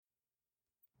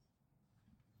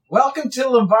Welcome to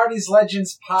Lombardi's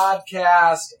Legends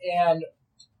podcast, and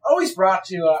always brought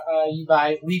to you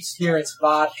by Leaf Spirits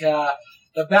Vodka,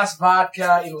 the best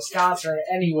vodka in Wisconsin or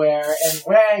anywhere. And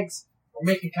Wags,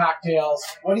 we're making cocktails.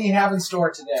 What do you have in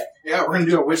store today? Yeah, we're going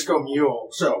to do a Wisco Mule.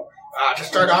 So, to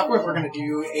start off with, we're going to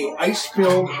do a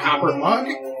ice-filled copper mug,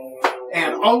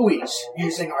 and always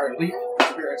using our Leaf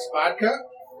Spirits Vodka,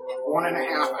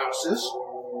 1.5 ounces.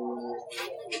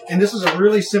 And this is a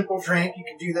really simple drink. You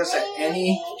can do this at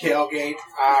any tailgate.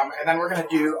 And then we're going to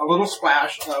do a little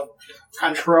splash of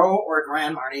Cointreau or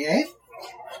Grand Marnier.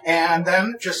 And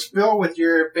then just spill with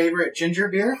your favorite ginger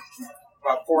beer,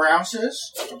 about 4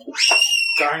 ounces.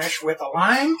 Garnish with a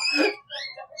lime.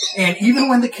 And even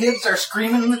when the kids are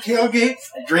screaming in the tailgate,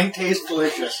 the drink tastes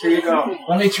delicious. Here you go.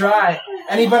 Let me try.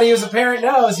 Anybody who's a parent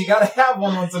knows you got to have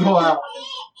one once in a while.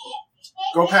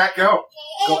 Go Pack, go.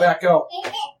 Go Pack, go.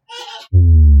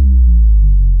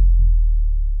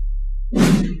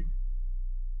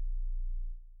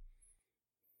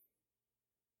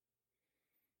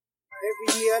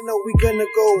 Every year I know we gonna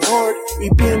go hard. We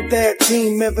been that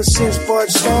team ever since Bart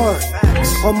started.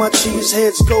 All my cheese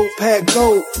heads go Pack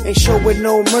go. Ain't showing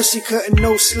no mercy, cutting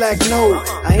no slack, no.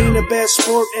 I ain't a bad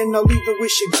sport and I'll even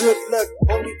wish you good luck.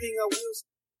 Only thing I will.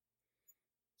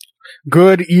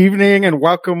 Good evening and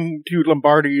welcome to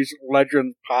Lombardi's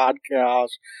Legends podcast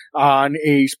on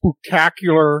a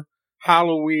spectacular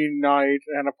Halloween night.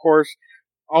 And of course,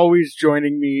 always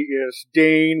joining me is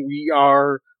Dane. We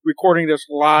are recording this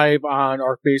live on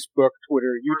our Facebook,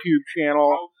 Twitter, YouTube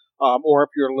channel, or if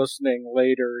you're listening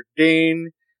later.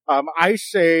 Dane, I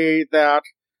say that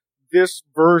this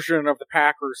version of the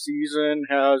Packers season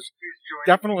has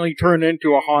definitely turned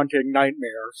into a haunting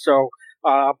nightmare. So,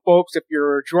 folks, if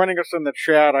you're joining us in the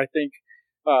chat, I think,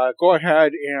 go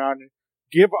ahead and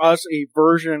give us a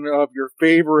version of your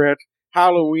favorite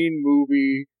Halloween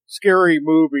movie, scary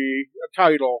movie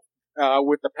title,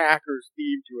 with the Packers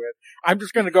theme to it. I'm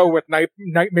just going to go with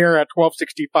Nightmare at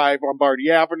 1265 Lombardi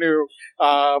Avenue.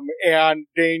 And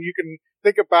Dane, you can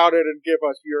think about it and give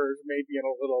us yours maybe in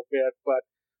a little bit, but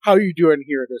how are you doing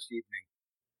here this evening?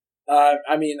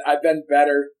 I've been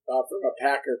better from a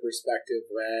Packer perspective,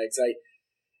 Wags.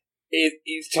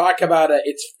 You talk about it.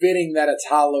 It's fitting that it's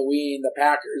Halloween. The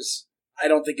Packers, I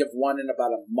don't think, have won in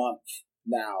about a month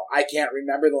now. I can't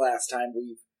remember the last time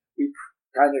we've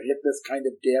kind of hit this kind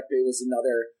of dip. It was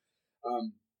another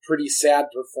pretty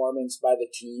sad performance by the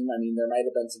team. I mean, there might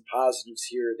have been some positives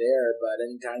here or there, but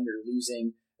anytime you're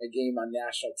losing a game on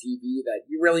national TV that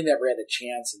you really never had a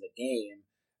chance in the game,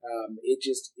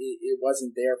 it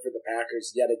wasn't there for the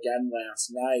Packers yet again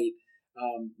last night.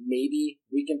 Maybe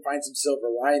we can find some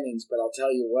silver linings, but I'll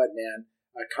tell you what, man,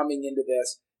 coming into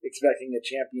this, expecting a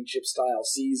championship-style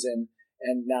season,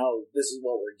 and now this is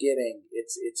what we're getting.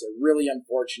 It's a really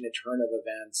unfortunate turn of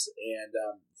events, and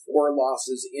 4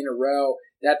 losses in a row.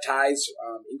 That ties,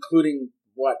 including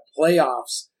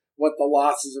playoffs, what the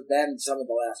losses have been some of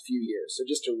the last few years. So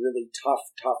just a really tough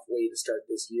way to start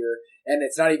this year. And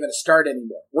it's not even a start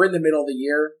anymore. We're in the middle of the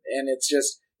year, and it's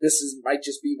just might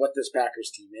just be what this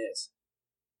Packers team is.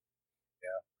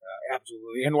 Yeah,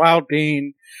 absolutely. And while,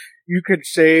 Dane, you could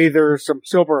say there's some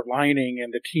silver lining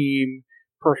and the team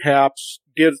perhaps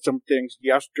did some things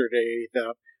yesterday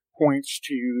that points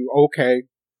to, okay,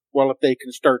 well, if they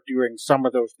can start doing some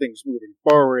of those things moving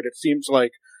forward, it seems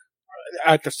like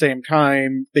at the same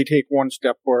time they take one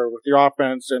step forward with the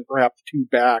offense and perhaps 2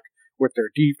 back with their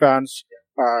defense.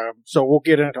 So we'll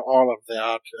get into all of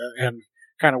that and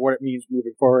kind of what it means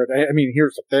moving forward. I mean,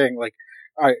 here's the thing, like,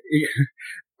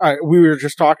 we were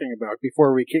just talking about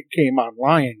before we came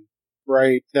online,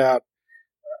 right, that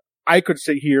I could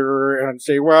sit here and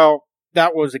say, well,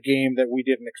 that was a game that we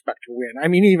didn't expect to win. I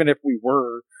mean, even if we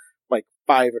were like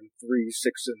 5-3,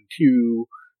 6-2,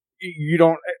 you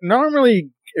don't normally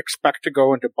expect to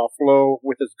go into Buffalo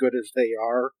with as good as they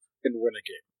are and win a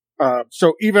game.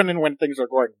 So even when things are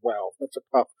going well, that's a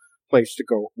tough place to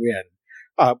go win.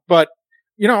 But,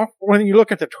 you know, when you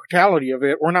look at the totality of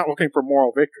it, we're not looking for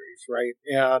moral victories, right?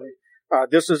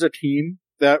 And this is a team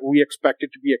that we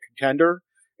expected to be a contender,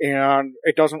 and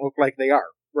it doesn't look like they are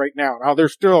right now. Now,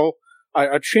 there's still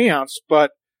a chance,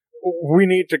 but we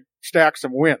need to stack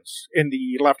some wins in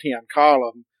the left-hand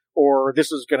column, or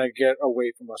this is going to get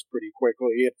away from us pretty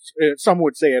quickly. Some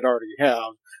would say it already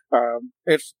has.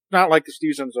 It's not like the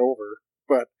season's over,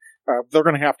 but they're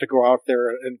going to have to go out there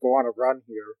and go on a run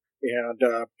here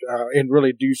and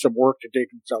really do some work to dig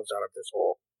themselves out of this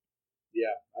hole.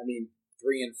 Yeah, I mean,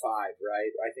 3-5,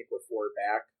 right? I think we're 4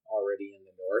 back already in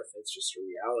the North. It's just a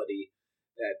reality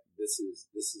that this is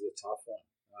a tough one.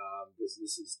 This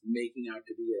is making out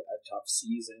to be a tough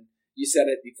season. you said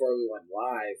it before we went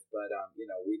live, but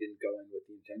we didn't go in with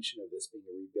the intention of this being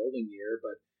a rebuilding year,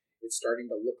 but it's starting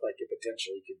to look like it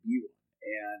potentially could be one.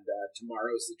 And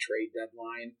tomorrow's the trade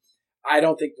deadline. I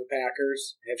don't think the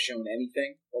Packers have shown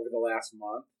anything over the last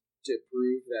month to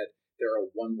prove that they're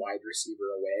a one wide receiver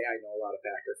away. I know a lot of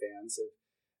Packer fans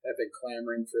have been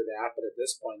clamoring for that, but at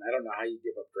this point, I don't know how you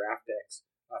give up draft picks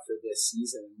for this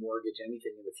season and mortgage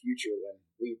anything in the future when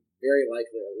we very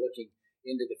likely are looking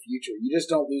into the future. You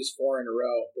just don't lose 4 in a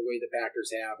row the way the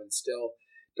Packers have and still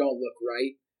don't look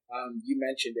right. You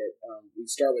mentioned it. We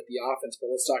start with the offense, but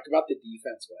let's talk about the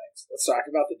defense, Wags. Let's talk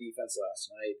about the defense last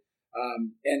night.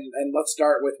 And let's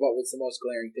start with what was the most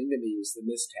glaring thing to me was the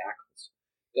missed tackles.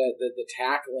 The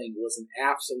tackling was an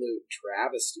absolute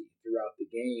travesty throughout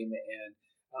the game, and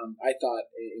I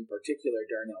thought in particular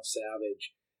Darnell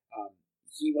Savage,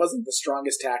 he wasn't the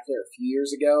strongest tackler a few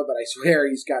years ago, but I swear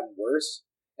he's gotten worse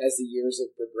as the years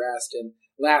have progressed. And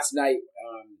last night,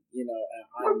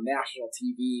 on national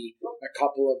TV, a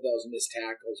couple of those missed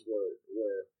tackles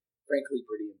were frankly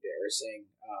pretty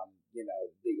embarrassing.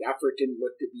 The effort didn't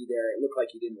look to be there. It looked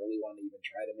like he didn't really want to even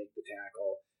try to make the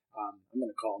tackle. I'm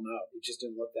going to call him out. It just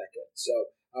didn't look that good.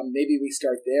 So maybe we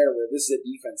start there where this is a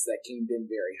defense that came in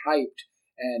very hyped,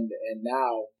 and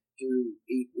now through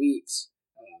 8 weeks,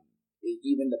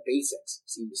 even the basics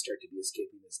seem to start to be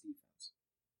escaping this defense.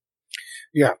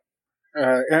 Yeah.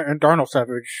 And Darnell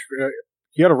Savage,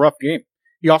 he had a rough game.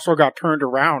 He also got turned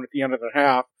around at the end of the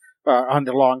half on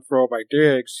the long throw by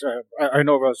Diggs. I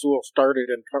know Rasul started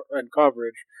in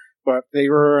coverage, but they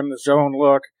were in the zone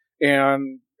look,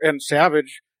 and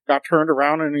Savage got turned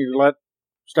around and he let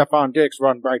Stephon Diggs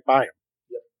run right by him.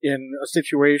 Yep. In a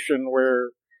situation where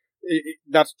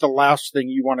that's the last thing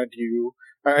you want to do.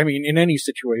 I mean, in any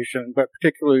situation, but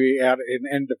particularly at an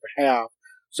end of the half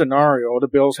scenario, the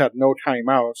Bills had no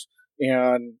timeouts,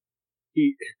 and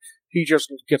he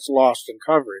just gets lost in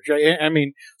coverage. I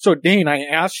mean, so Dane, I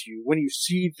ask you, when you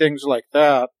see things like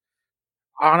that,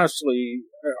 honestly,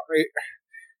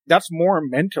 that's more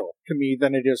mental to me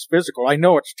than it is physical. I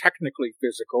know it's technically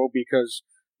physical because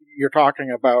you're talking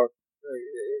about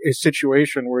a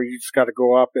situation where you just got to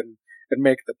go up and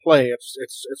make the play.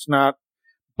 It's not,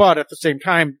 but at the same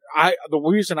time, the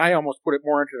reason I almost put it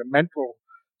more into the mental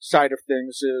side of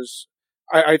things is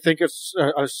I think it's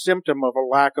a symptom of a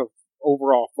lack of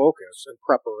overall focus and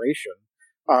preparation.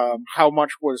 How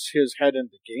much was his head in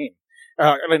the game?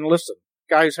 And listen,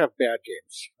 guys have bad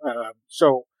games.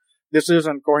 So this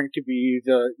isn't going to be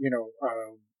the,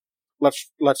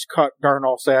 let's cut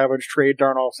Darnell Savage, trade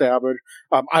Darnell Savage.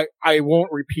 I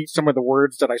won't repeat some of the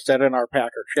words that I said in our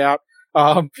Packer chat,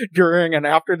 during and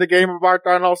after the game about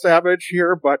Darnell Savage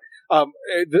here, but,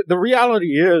 the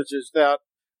reality is that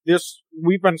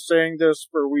we've been saying this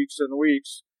for weeks and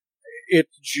weeks.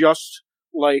 It's just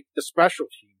like the special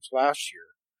teams last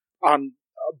year on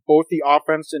both the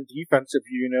offense and defensive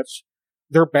units.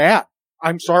 They're bad.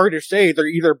 I'm sorry to say they're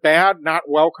either bad, not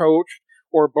well coached,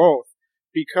 or both,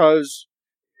 because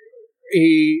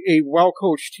a well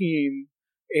coached team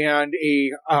and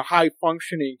a high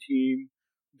functioning team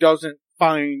doesn't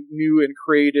find new and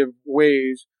creative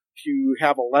ways to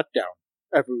have a letdown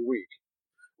every week.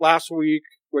 Last week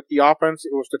with the offense,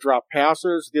 it was the drop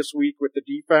passes. This week with the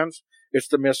defense, it's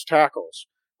the missed tackles.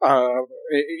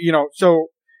 So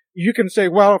you can say,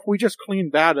 well, if we just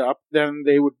cleaned that up, then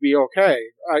they would be okay.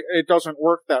 It doesn't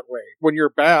work that way. When you're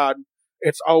bad,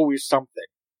 it's always something.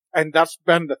 And that's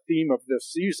been the theme of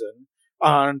this season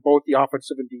on both the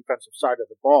offensive and defensive side of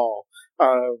the ball.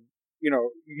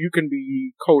 You can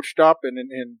be coached up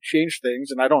and change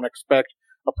things, and I don't expect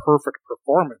a perfect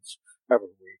performance every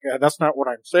week. That's not what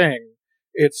I'm saying.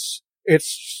 It's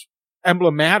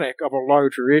emblematic of a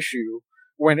larger issue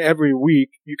when every week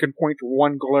you can point to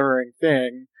one glaring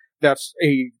thing that's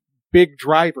a big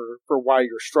driver for why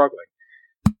you're struggling.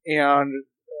 And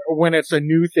when it's a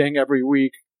new thing every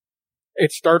week,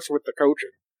 it starts with the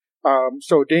coaching.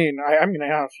 So Dane, I'm going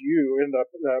to ask you, in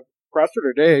the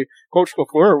presser today, Coach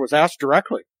LaFleur was asked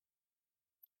directly,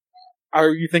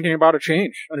 are you thinking about a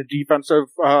change on a defensive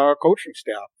coaching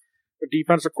staff, a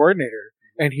defensive coordinator?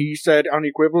 And he said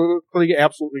unequivocally,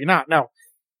 absolutely not. Now,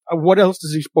 what else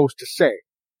is he supposed to say?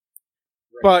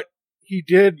 Right. But he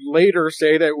did later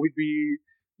say that it would be,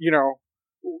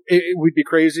 it would be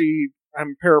crazy,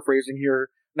 I'm paraphrasing here,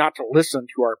 not to listen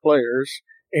to our players.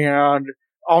 And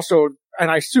also, and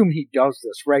I assume he does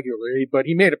this regularly, but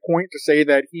he made a point to say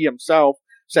that he himself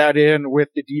sat in with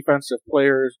the defensive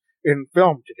players in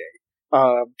film today,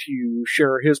 to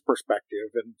share his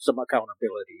perspective and some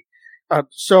accountability.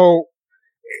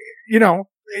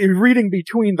 Reading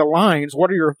between the lines, what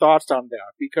are your thoughts on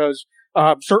that? Because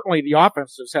Certainly the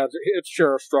offense has had its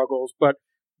share of struggles, but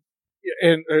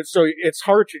so it's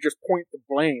hard to just point the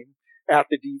blame at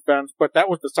the defense, but that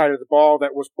was the side of the ball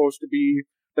that was supposed to be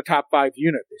the top 5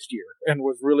 unit this year and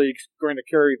was really going to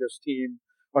carry this team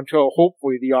until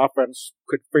hopefully the offense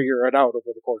could figure it out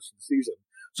over the course of the season.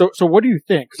 So what do you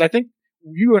think? Because I think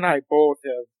you and I both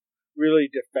have really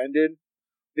defended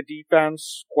the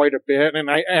defense quite a bit, and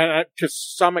I to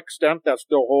some extent that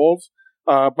still holds.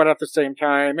 But at the same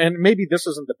time, and maybe this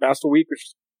isn't the best week, which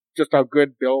is just how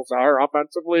good Bills are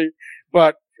offensively,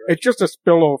 but it's just a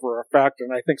spillover effect,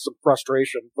 and I think some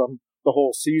frustration from the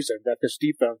whole season that this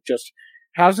defense just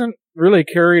hasn't really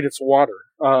carried its water.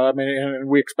 And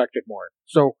we expected more.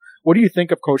 So what do you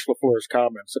think of Coach LaFleur's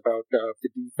comments about the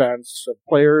defense of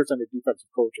players and the defensive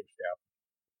coaching staff?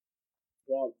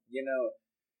 Well,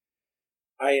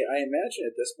 I imagine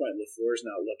at this point LaFleur's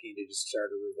not looking to just start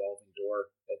a revolving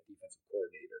door at defensive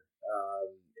coordinator.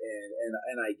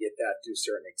 And I get that to a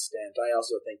certain extent. I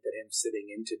also think that him sitting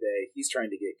in today, he's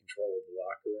trying to get control of the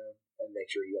locker room and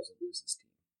make sure he doesn't lose his team.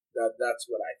 That's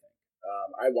what I think.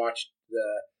 I watched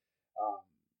the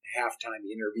halftime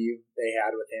interview they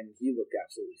had with him. He looked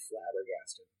absolutely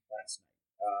flabbergasted last night.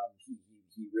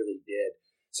 He really did.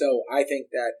 So I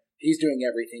think that he's doing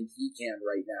everything he can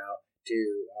right now to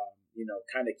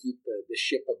kind of keep the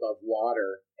ship above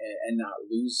water and not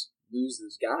lose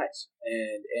those guys.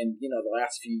 And the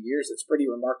last few years, it's pretty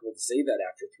remarkable to say that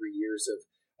after 3 years of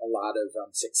a lot of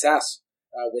success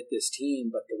with this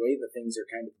team. But the way that things are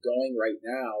kind of going right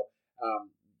now,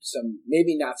 some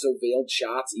maybe not so veiled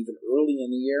shots even early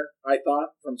in the year, I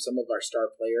thought, from some of our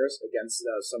star players against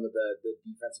some of the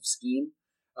defensive scheme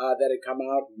that had come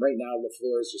out. Right now,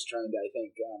 LaFleur is just trying to, I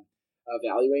think,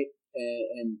 evaluate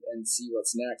and see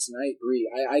what's next. And I agree.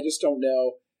 I just don't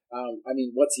know.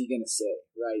 What's he going to say,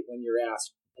 right? When you're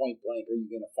asked point blank, are you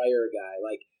going to fire a guy?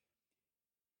 Like,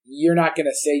 you're not going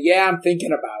to say, yeah, I'm thinking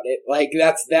about it. Like,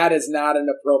 that is not an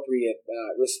appropriate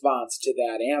response to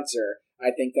that answer. I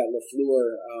think that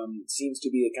LaFleur seems to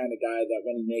be the kind of guy that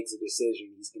when he makes a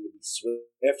decision, he's going to be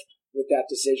swift with that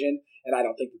decision. And I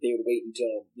don't think that they would wait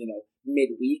until,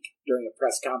 midweek during a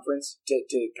press conference to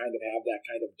kind of have that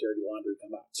kind of dirty laundry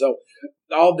come out. So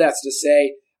all that's to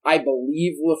say, I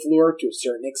believe LaFleur to a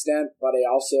certain extent, but I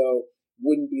also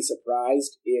wouldn't be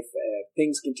surprised if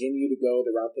things continue to go the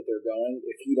route that they're going,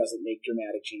 if he doesn't make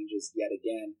dramatic changes yet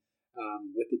again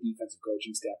with the defensive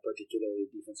coaching staff, particularly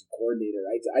the defensive coordinator.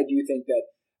 I do think that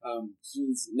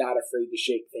he's not afraid to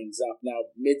shake things up.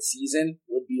 Now, mid-season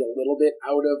would be a little bit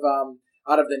out of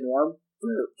the norm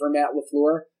for Matt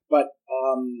LaFleur, but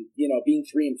being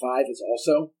 3-5 is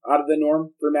also out of the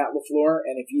norm for Matt LaFleur.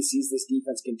 And if he sees this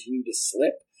defense continue to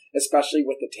slip, especially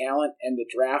with the talent and the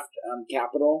draft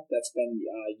capital that's been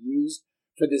used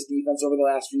for this defense over the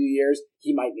last few years,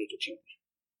 he might make a change.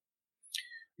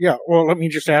 Yeah, well, let me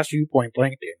just ask you point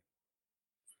blank, Dan.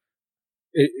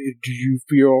 Do you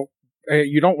feel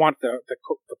you don't want the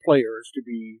players to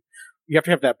be? You have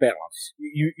to have that balance.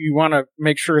 You want to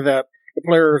make sure that the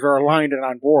players are aligned and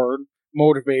on board,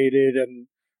 motivated, and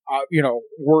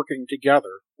working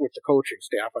together with the coaching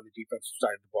staff on the defensive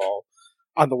side of the ball.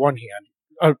 On the one hand,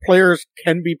 players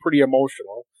can be pretty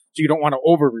emotional, so you don't want to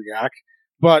overreact.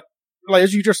 But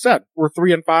as you just said, we're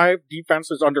 3-5. Defense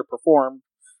has underperformed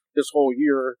this whole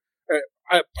year.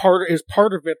 Part of it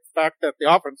the fact that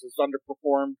the offense has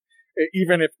underperformed,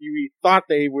 even if you thought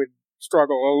they would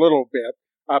struggle a little bit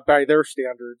by their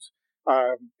standards.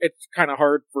 It's kind of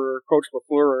hard for Coach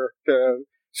LaFleur to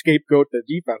scapegoat the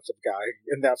defensive guy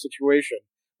in that situation.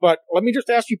 But let me just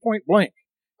ask you point blank.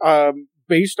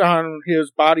 Based on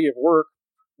his body of work,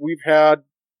 we've had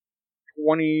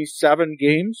 27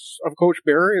 games of Coach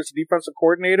Berry as defensive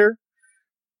coordinator.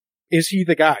 Is he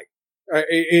the guy?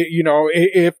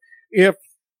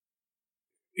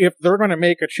 If they're going to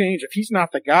make a change, if he's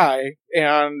not the guy,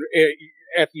 and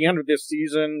at the end of this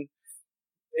season,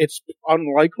 it's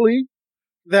unlikely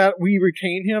that we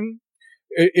retain him,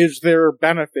 is there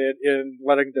benefit in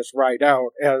letting this ride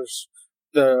out as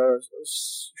the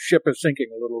ship is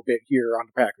sinking a little bit here on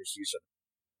the Packers season?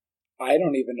 I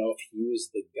don't even know if he was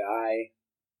the guy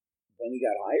when he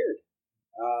got hired.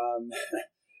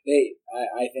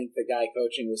 I think the guy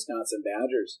coaching Wisconsin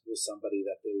Badgers was somebody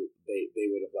that they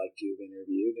would have liked to have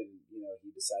interviewed, and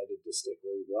he decided to stick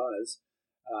where he was.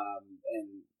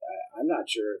 And I'm not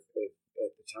sure if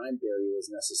at the time Berry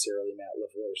was necessarily Matt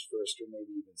LaFleur's first or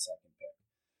maybe even second pick.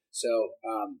 So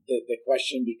the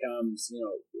question becomes,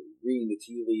 reading the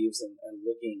tea leaves and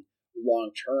looking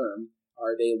long term.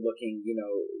 Are they looking?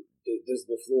 Does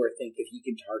LaFleur think that he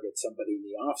can target somebody in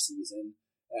the off season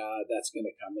that's going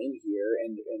to come in here,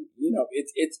 and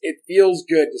it feels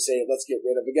good to say let's get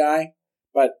rid of a guy,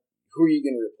 but who are you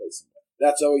going to replace him with?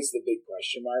 That's always the big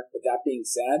question mark. But that being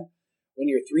said, when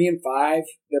you're 3-5,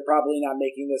 they're probably not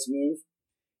making this move.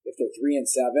 If they're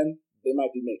 3-7, they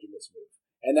might be making this move,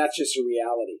 and that's just a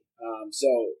reality. So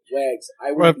Wags,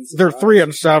 I would be they're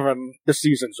surprised. 3-7. The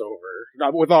season's over.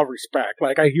 Not, with all respect,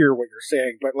 like I hear what you're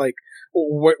saying, but like,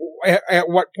 at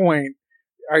what point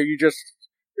are you just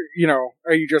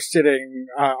sitting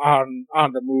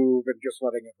on the move and just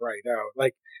letting it ride out?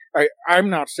 Like, I'm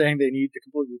not saying they need to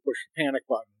completely push the panic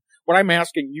button. What I'm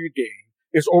asking you, Dane,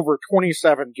 is over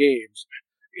 27 games,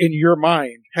 in your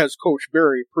mind, has Coach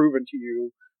Berry proven to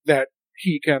you that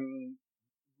he can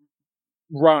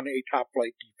run a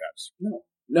top-flight defense?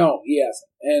 No, he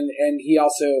hasn't. And he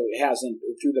also hasn't,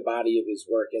 through the body of his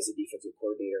work as a defensive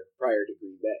coordinator prior to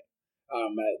Green Bay.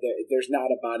 There's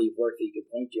not a body of work that you can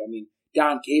point to. I mean,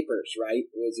 Don Capers,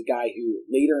 right, was a guy who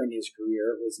later in his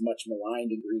career was much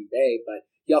maligned in Green Bay, but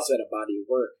he also had a body of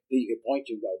work that you could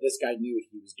point to and go, this guy knew what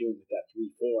he was doing with that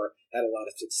 3-4, had a lot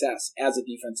of success as a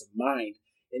defensive mind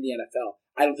in the NFL.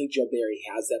 I don't think Joe Barry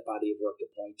has that body of work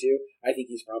to point to. I think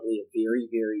he's probably a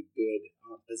very, very good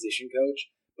position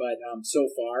coach, but so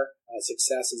far,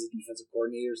 success as a defensive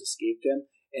coordinator has escaped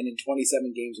him, and in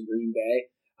 27 games in Green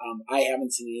Bay, I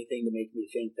haven't seen anything to make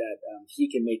me think that he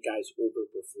can make guys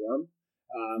overperform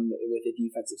with a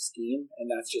defensive scheme,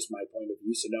 and that's just my point of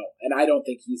view. So no, and I don't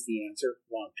think he's the answer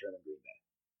long term in Green Bay.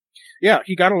 Yeah,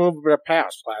 he got a little bit of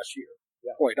pass last year,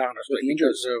 quite honestly,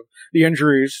 because of the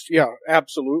injuries. Yeah,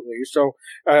 absolutely. So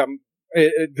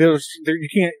you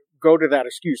can't go to that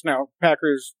excuse. Now,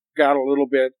 Packers got a little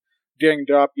bit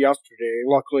dinged up yesterday.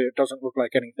 Luckily, it doesn't look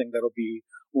like anything that'll be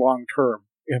long term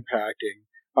impacting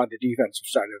on the defensive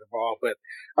side of the ball. But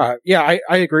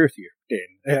I agree with you,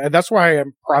 Dane. And that's why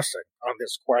I'm pressing on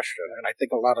this question, and I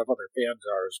think a lot of other fans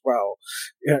are as well.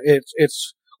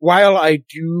 It's while I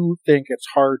do think it's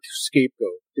hard to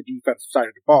scapegoat the defensive side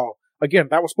of the ball, again,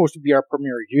 that was supposed to be our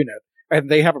premier unit, and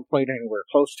they haven't played anywhere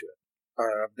close to it.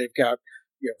 They've got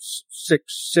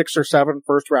six or seven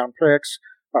first round picks.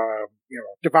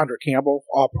 Devondre Campbell,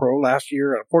 all pro last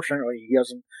year. Unfortunately, he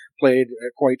hasn't played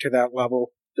quite to that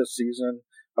level this season.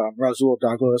 Rasul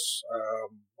Douglas,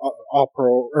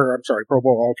 Pro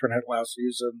Bowl alternate last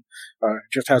season,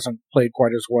 just hasn't played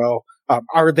quite as well.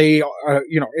 Are they,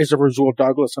 is a Rasul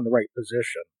Douglas in the right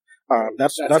position?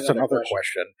 That's another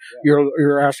question. Yeah.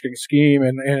 You're asking scheme,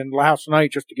 and last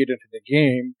night, just to get into the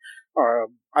game,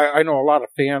 I know a lot of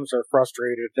fans are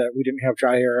frustrated that we didn't have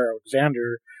Jair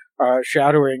Alexander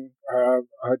shadowing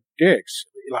Diggs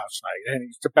last night, and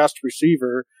he's the best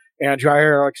receiver. And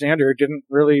Jair Alexander didn't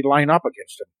really line up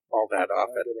against him all that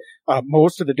often.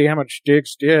 Most of the damage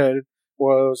Diggs did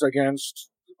was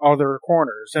against other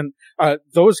corners. And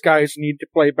those guys need to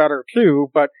play better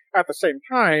too. But at the same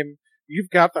time,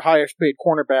 you've got the highest paid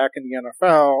cornerback in the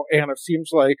NFL. And it seems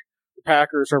like the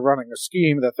Packers are running a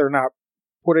scheme that they're not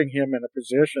putting him in a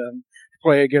position to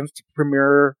play against the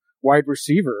premier wide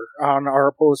receiver on our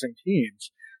opposing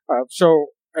teams. So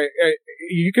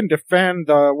you can defend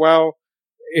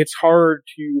it's hard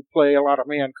to play a lot of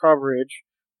man coverage.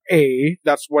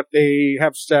 That's what they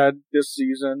have said this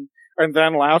season. And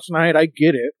then last night, I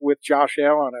get it with Josh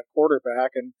Allen at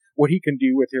quarterback and what he can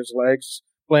do with his legs.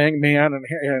 Playing man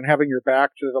and having your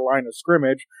back to the line of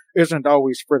scrimmage isn't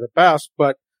always for the best,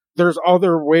 but there's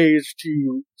other ways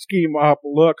to scheme up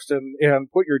looks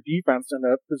and put your defense in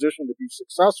a position to be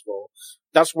successful.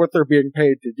 That's what they're being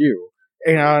paid to do.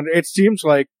 And it seems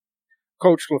like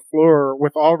Coach LaFleur,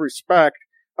 with all respect,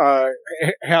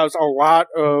 has a lot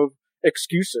of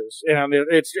excuses, and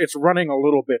it's running a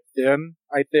little bit thin,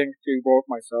 I think, to both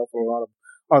myself and a lot of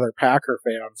other Packer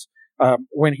fans.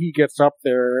 When he gets up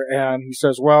there and he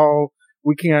says, well,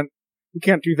 we can't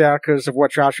do that because of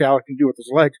what Josh Allen can do with his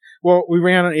legs. Well, we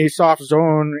ran a soft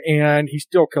zone and he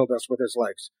still killed us with his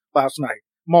legs last night,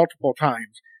 multiple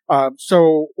times.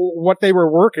 So what they were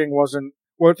doing wasn't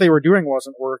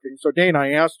working. So Dane,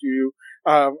 I asked you,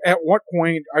 at what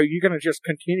point are you going to just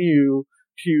continue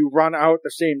to run out the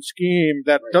same scheme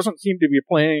that doesn't seem to be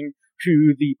playing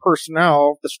to the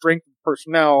personnel, the strength of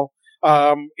personnel,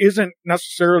 isn't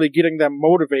necessarily getting them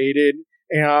motivated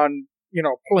and,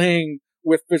 playing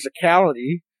with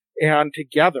physicality and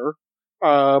together.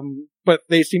 But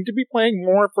they seem to be playing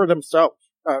more for themselves,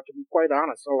 to be quite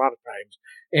honest, a lot of times.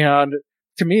 And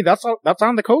to me, that's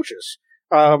on the coaches.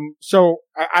 So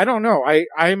I don't know.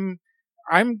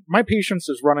 My patience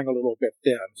is running a little bit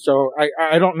thin. So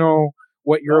I don't know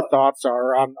what your thoughts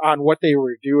are on what they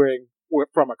were doing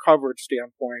from a coverage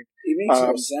standpoint. It makes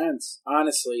no sense.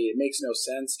 Honestly, it makes no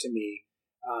sense to me.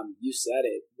 You said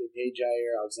it. They paid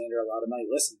Jair Alexander a lot of money.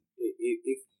 Listen,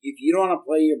 if you don't want to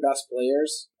play your best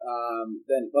players,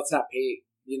 then let's not pay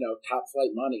top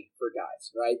flight money for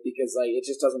guys, right? Because it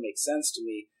just doesn't make sense to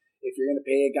me. If you're going to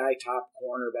pay a guy top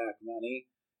cornerback money,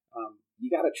 you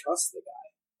got to trust the guy.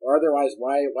 Or otherwise,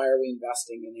 why are we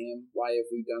investing in him? Why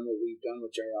have we done what we've done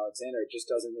with Jair Alexander? It just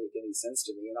doesn't make any sense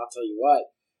to me. And I'll tell you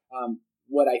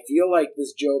what I feel like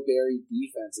this Joe Barry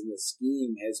defense and this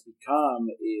scheme has become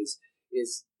is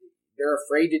they're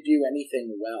afraid to do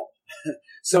anything well.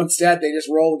 So instead, they just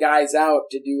roll guys out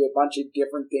to do a bunch of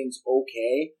different things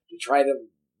okay, to try to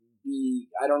be,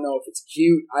 I don't know if it's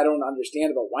cute, I don't understand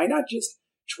it, but why not just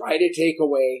try to take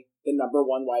away the number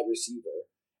one wide receiver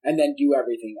and then do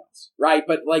everything else, right?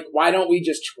 But why don't we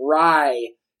just try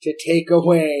to take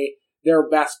away their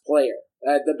best player,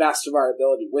 the best of our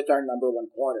ability with our number one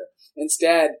corner?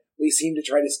 Instead, we seem to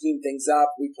try to scheme things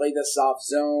up. We play the soft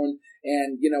zone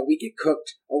and, we get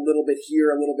cooked a little bit here,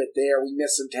 a little bit there. We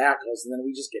miss some tackles and then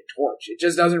we just get torched. It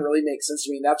just doesn't really make sense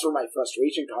to me. And that's where my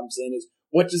frustration comes in is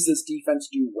what does this defense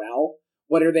do well?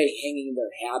 What are they hanging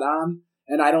their hat on?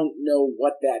 And I don't know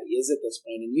what that is at this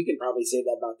point. And you can probably say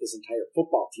that about this entire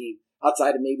football team,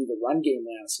 outside of maybe the run game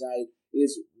last night,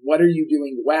 is what are you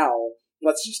doing well?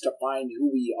 Let's just define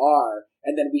who we are,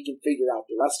 and then we can figure out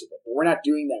the rest of it. But we're not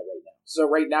doing that right now. So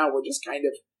right now, we're just kind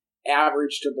of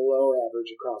average to below average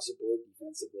across the board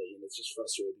defensively, and it's just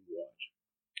frustrating to watch.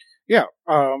 Yeah,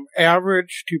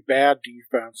 average to bad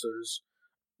defenses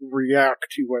react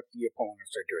to what the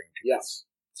opponents are doing to them. Yes,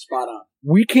 spot on.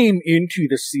 We came into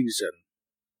the season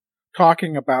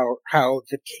talking about how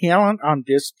the talent on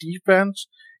this defense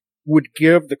would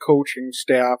give the coaching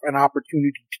staff an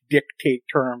opportunity to dictate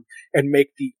terms and make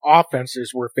the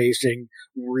offenses we're facing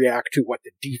react to what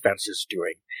the defense is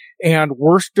doing. And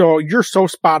you're so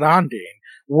spot on, Dane.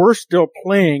 We're still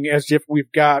playing as if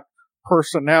we've got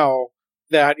personnel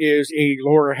that is a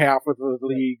lower half of the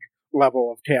league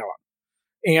level of talent.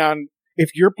 And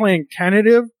if you're playing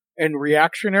tentative and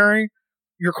reactionary,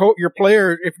 your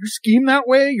players, if you scheme that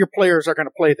way, your players are going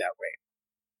to play that way.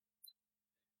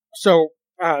 So,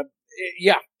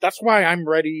 yeah, that's why I'm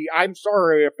ready. I'm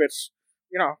sorry if it's,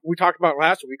 we talked about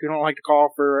last week. We don't like to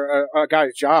call for a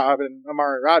guy's job and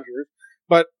Amari Rodgers.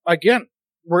 But again,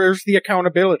 where's the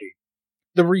accountability?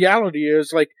 The reality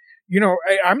is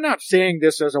I'm not saying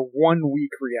this as a 1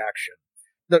 week reaction.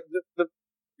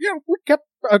 We kept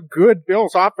a good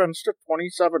Bills offense to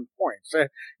 27 points.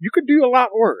 You could do a lot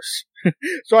worse.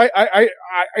 So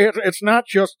it's not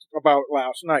just about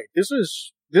last night. This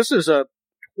is a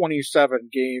 27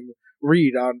 game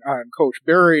read on Coach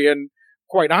Barry, and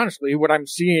quite honestly, what I'm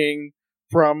seeing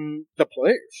from the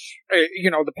players,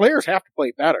 the players have to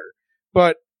play better,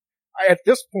 but at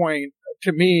this point,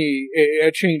 to me,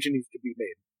 a change needs to be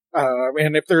made.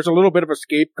 And if there's a little bit of a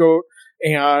scapegoat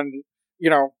and,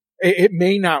 it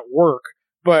may not work,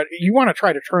 but you want to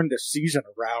try to turn this season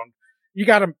around, you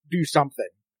got to do something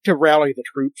to rally the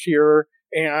troops here.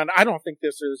 And I don't think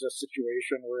this is a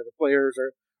situation where the players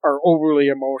are overly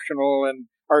emotional and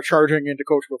are charging into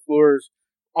Coach LaFleur's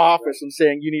office and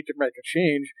saying you need to make a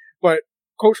change. But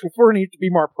Coach LaFleur needs to be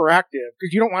more proactive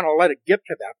because you don't want to let it get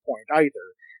to that point either.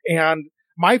 And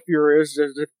my fear is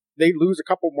if they lose a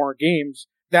couple more games,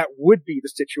 that would be the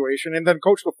situation. And then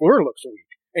Coach LaFleur looks weak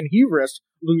and he risks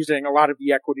losing a lot of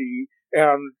the equity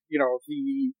and,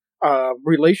 the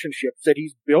relationships that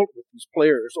he's built with these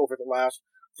players over the last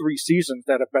 3 seasons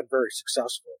that have been very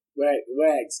successful. Right,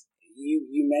 Wags.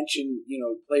 You mentioned,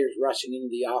 players rushing into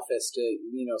the office to,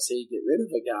 say get rid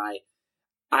of a guy.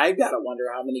 I've got to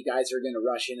wonder how many guys are going to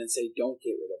rush in and say, don't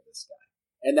get rid of this guy.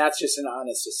 And that's just an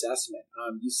honest assessment.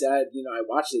 You said, I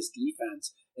watch this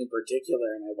defense in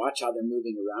particular, and I watch how they're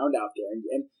moving around out there.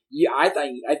 And yeah, I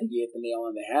think you hit the nail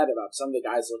on the head about some of the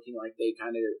guys looking like they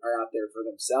kind of are out there for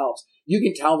themselves. You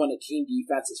can tell when a team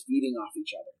defense is feeding off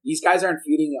each other. These guys aren't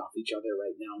feeding off each other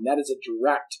right now, and that is a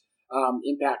direct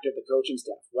impact of the coaching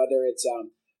staff, whether it's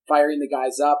firing the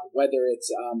guys up, whether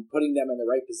it's putting them in the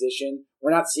right position.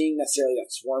 We're not seeing necessarily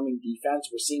that swarming defense.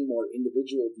 We're seeing more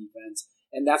individual defense.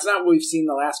 And that's not what we've seen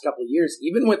the last couple of years,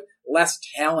 even with less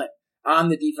talent on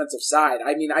the defensive side.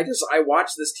 I mean, I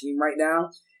watch this team right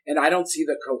now, and I don't see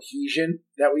the cohesion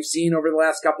that we've seen over the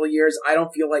last couple of years. I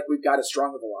don't feel like we've got as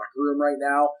strong of a locker room right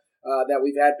now that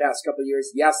we've had past couple of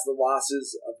years. Yes, the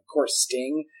losses, of course,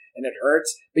 sting, and it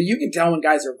hurts. But you can tell when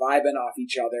guys are vibing off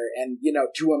each other, and,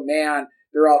 to a man,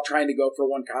 they're all trying to go for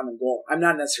one common goal. I'm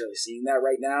not necessarily seeing that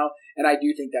right now, and I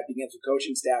do think that begins with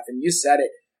coaching staff. And you said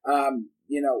it.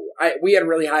 We had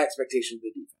really high expectations of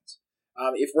the defense.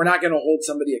 If we're not going to hold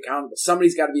somebody accountable,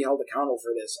 somebody's got to be held accountable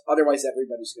for this. Otherwise,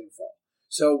 everybody's going to fall.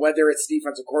 So whether it's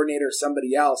defensive coordinator or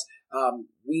somebody else,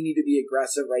 we need to be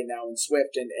aggressive right now and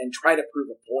swift and try to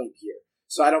prove a point here.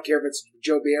 So I don't care if it's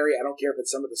Joe Barry. I don't care if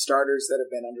it's some of the starters that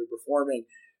have been underperforming.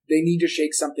 They need to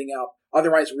shake something up.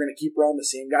 Otherwise, we're going to keep rolling the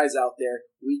same guys out there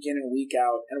week in and week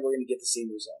out, and we're going to get the same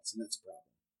results, and that's a problem.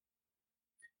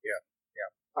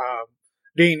 Yeah.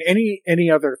 Dean, any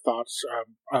other thoughts,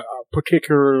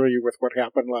 particularly with what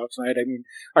happened last night? I mean,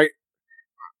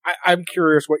 I'm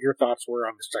curious what your thoughts were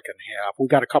on the second half. We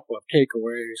got a couple of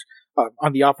takeaways.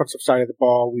 On the offensive side of the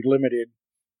ball, we limited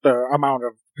the amount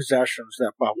of possessions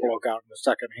that Buffalo got in the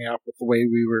second half with the way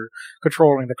we were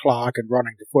controlling the clock and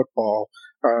running the football.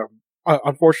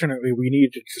 Unfortunately, we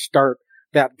needed to start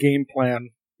that game plan,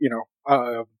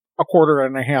 a quarter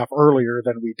and a half earlier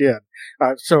than we did.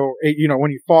 So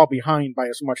when you fall behind by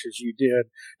as much as you did,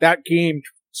 that game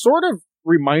sort of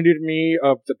reminded me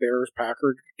of the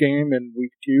Bears-Packers game in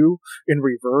week 2 in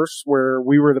reverse, where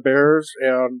we were the Bears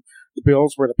and the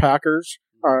Bills were the Packers.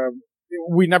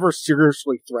 We never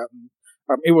seriously threatened.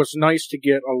 It was nice to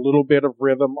get a little bit of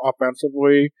rhythm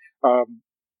offensively.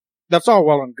 That's all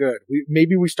well and good.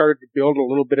 Maybe we started to build a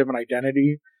little bit of an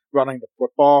identity running the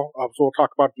football. So we'll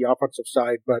talk about the offensive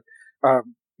side, but,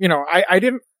 I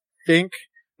didn't think,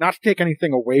 not to take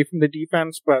anything away from the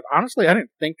defense, but honestly, I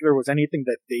didn't think there was anything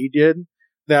that they did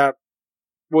that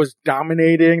was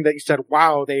dominating, that you said,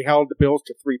 wow, they held the Bills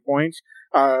to 3 points.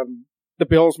 The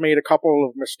Bills made a couple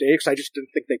of mistakes. I just didn't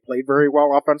think they played very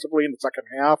well offensively in the second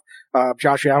half.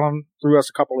 Josh Allen threw us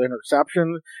a couple of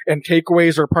interceptions, and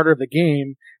takeaways are part of the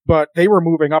game, but they were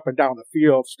moving up and down the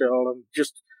field still. And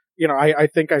just, I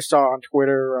think I saw on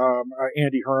Twitter,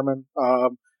 Andy Herman,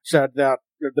 said that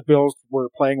the Bills were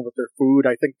playing with their food.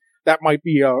 I think that might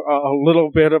be a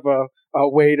little bit of a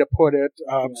way to put it.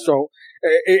 So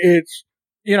it's,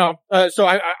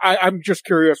 so I'm just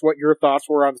curious what your thoughts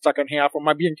were on the second half. Am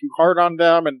I being too hard on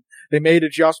them and they made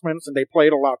adjustments and they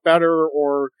played a lot better,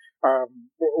 or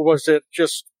was it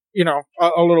just,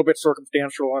 a little bit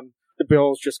circumstantial and the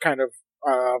Bills just kind of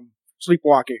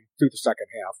sleepwalking through the second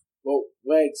half? Well,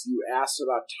 Legs, you asked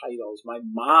about titles. My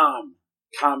mom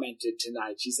commented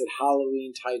tonight. She said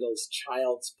Halloween titles,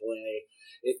 child's play.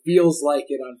 It feels like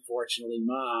it, unfortunately.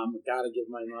 Mom, gotta give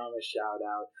my mom a shout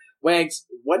out. Wags,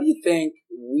 what do you think?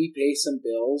 We pay some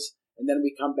bills, and then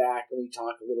we come back and we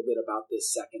talk a little bit about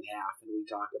this second half, and we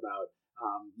talk about,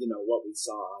 what we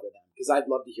saw out of them. Because I'd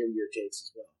love to hear your takes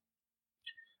as well.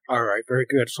 All right, very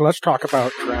good. So let's talk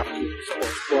about DraftKings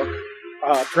Sportsbook.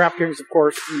 DraftKings, of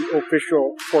course, the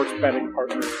official sports betting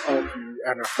partner of the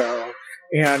NFL.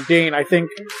 And Dane, I think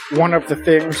one of the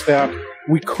things that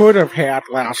we could have had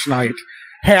last night,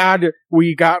 had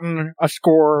we gotten a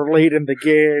score late in the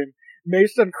game,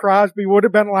 Mason Crosby would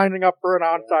have been lining up for an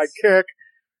onside kick.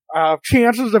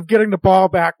 Chances of getting the ball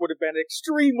back would have been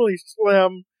extremely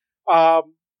slim.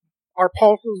 Our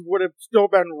pulses would have still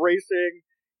been racing.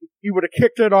 He would have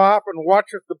kicked it off and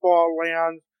watched as the ball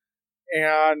lands.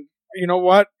 And you know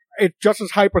what? It's just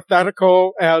as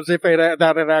hypothetical as if that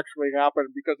had actually happened,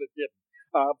 because it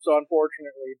didn't. So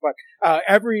unfortunately, but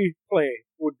every play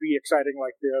would be exciting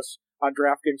like this on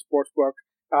DraftKings Sportsbook.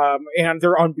 And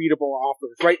they're unbeatable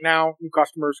offers. Right now, new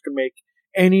customers can make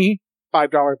any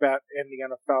 $5 bet in the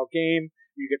NFL game.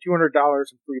 You get $200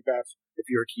 in free bets if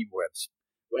your team wins.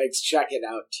 Legs, check it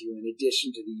out too. In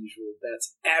addition to the usual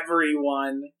bets,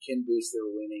 everyone can boost their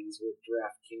winnings with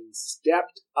DraftKings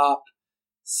stepped up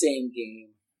same game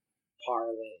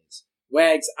parlays.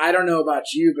 Wags, I don't know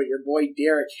about you, but your boy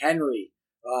Derrick Henry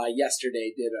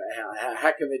yesterday did a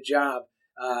heck of a job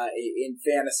in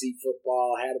fantasy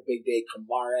football. Had a big day.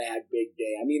 Kamara had a big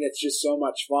day. I mean, it's just so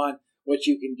much fun what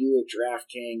you can do with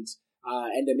DraftKings.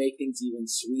 And to make things even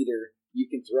sweeter, you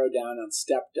can throw down on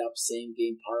stepped up same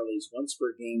game parlays once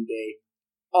per game day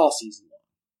all season long.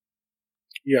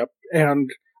 Yep.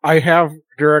 And I have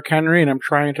Derrick Henry, and I'm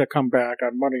trying to come back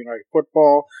on Monday Night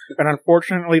Football. And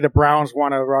unfortunately, the Browns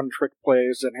want to run trick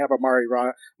plays and have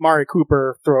Amari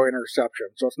Cooper throw interception.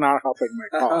 So it's not helping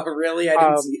my cause. Oh, really? I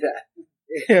didn't see that.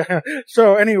 Yeah.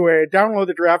 So anyway, download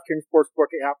the DraftKings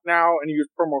Sportsbook app now and use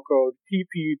promo code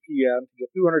TPPN to get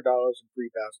 $200 in free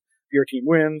bets if your team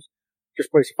wins. Just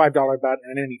place a $5 bet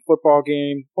in any football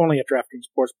game, only at DraftKings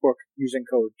Sportsbook, using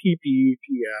code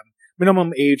TPPN.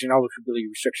 Minimum age and eligibility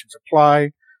restrictions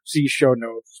apply. See show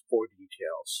notes for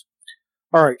details.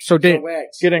 All right, so Dave,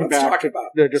 getting back to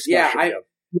the discussion.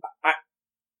 Yeah,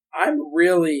 I'm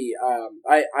really,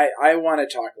 I want to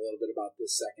talk a little bit about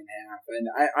this second half, and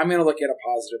I'm going to look at a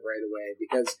positive right away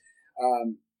because,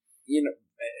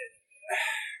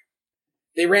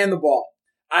 they ran the ball.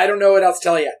 I don't know what else to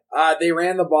tell you. They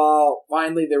ran the ball.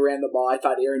 Finally, they ran the ball. I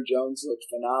thought Aaron Jones looked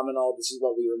phenomenal. This is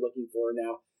what we were looking for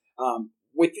now.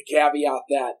 With the caveat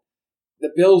that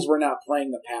the Bills were not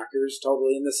playing the Packers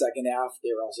totally in the second half.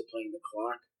 They were also playing the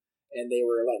clock, and they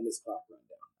were letting this clock run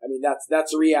down. I mean,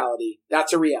 that's a reality.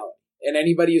 That's a reality. And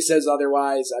anybody who says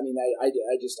otherwise, I mean,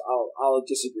 I'll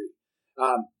disagree.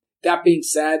 That being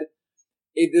said,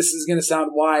 this is going to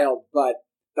sound wild, but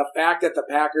the fact that the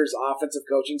Packers offensive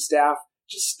coaching staff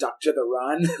just stuck to the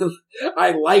run,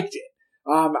 I liked it.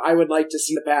 I would like to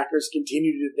see the Packers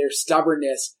continue their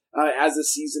stubbornness as the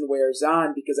season wears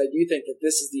on, because I do think that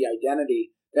this is the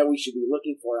identity that we should be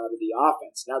looking for out of the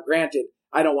offense. Now, granted,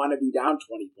 I don't want to be down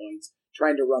 20 points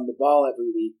trying to run the ball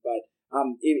every week, but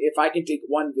if I can take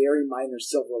one very minor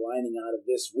silver lining out of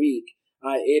this week,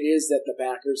 it is that the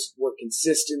Packers were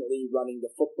consistently running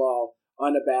the football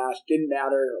unabashed. Didn't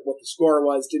matter what the score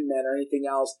was, didn't matter anything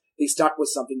else. They stuck with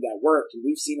something that worked. And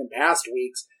we've seen in past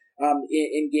weeks,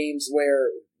 in games where,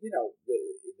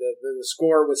 the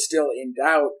score was still in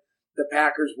doubt, the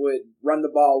Packers would run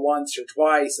the ball once or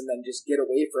twice and then just get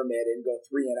away from it and go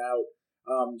 3 and out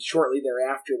shortly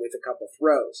thereafter with a couple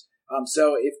throws.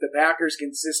 So if the Packers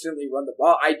consistently run the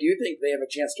ball, I do think they have a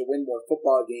chance to win more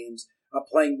football games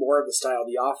playing more of the style of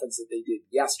the offense that they did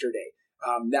yesterday.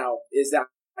 Now, is that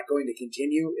going to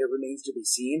continue? It remains to be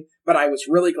seen. But I was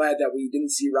really glad that we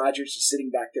didn't see Rodgers just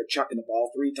sitting back there chucking the ball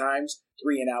 3 times,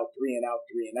 3 and out, 3 and out,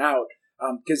 3 and out,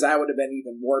 because that would have been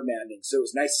even more maddening. So it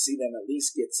was nice to see them at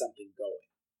least get something going.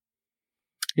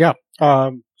 Yeah.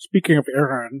 Speaking of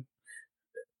Aaron,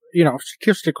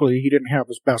 statistically, he didn't have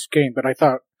his best game, but I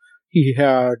thought he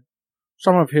had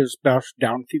some of his best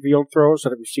downfield throws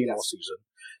that we've seen all season.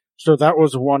 So that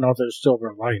was one other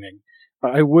silver lining.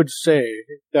 I would say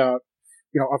that,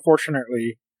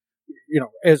 unfortunately,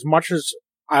 as much as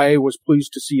I was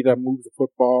pleased to see them move the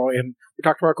football, and we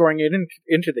talked about going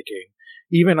into the game,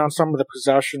 even on some of the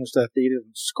possessions that they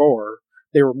didn't score,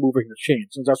 they were moving the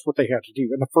chains, and that's what they had to do.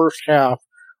 In the first half,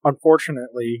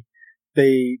 unfortunately,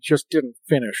 they just didn't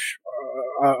finish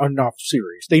enough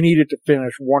series. They needed to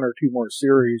finish 1 or 2 more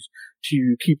series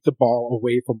to keep the ball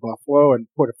away from Buffalo and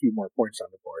put a few more points on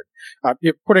the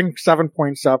board. Putting 7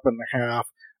 points up in the half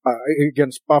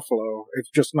against Buffalo,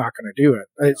 it's just not going to do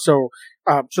it. So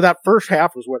that first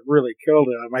half was what really killed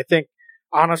them. I think,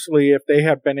 honestly, if they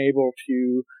had been able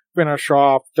to finish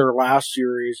off their last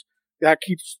series, that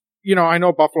keeps, I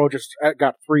know Buffalo just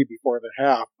got 3 before the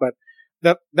half, but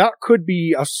that could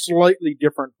be a slightly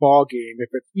different ball game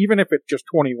even if it's just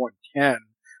 21-10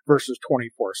 versus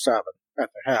 24-7 at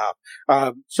the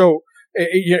half. So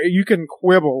you can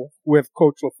quibble with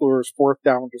Coach LaFleur's 4th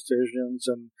down decisions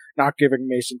and not giving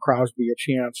Mason Crosby a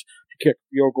chance to kick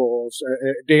field goals.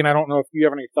 Dane, I don't know if you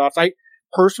have any thoughts. I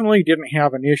personally didn't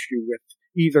have an issue with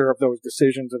either of those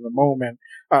decisions in the moment.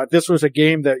 This was a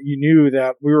game that you knew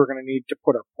that we were going to need to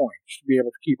put up points to be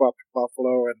able to keep up to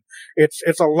Buffalo. And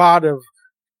it's a lot of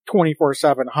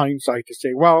 24/7 hindsight to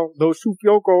say, well, those 2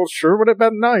 field goals sure would have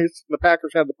been nice. The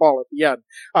Packers had the ball at the end.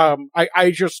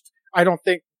 I don't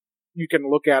think you can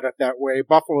look at it that way.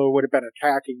 Buffalo would have been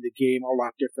attacking the game a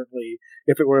lot differently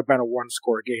if it would have been a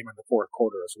 1-score game in the 4th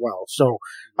quarter as well. So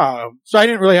I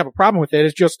didn't really have a problem with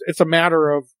it. It's a matter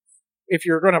of, if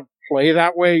you're going to play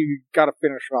that way, you got to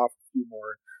finish off a few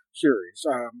more series.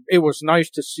 It was nice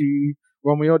to see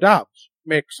Romeo Doubs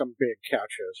make some big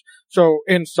catches. So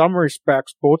in some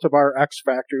respects, both of our X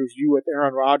factors, you with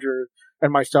Aaron Rodgers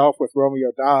and myself with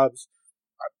Romeo Doubs,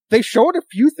 they showed a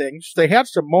few things. They had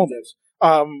some moments.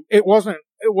 It wasn't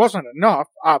enough,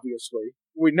 obviously.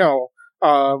 We know.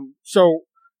 So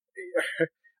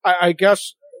I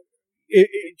guess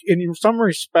in some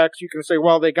respects, you can say,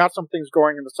 well, they got some things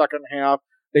going in the second half.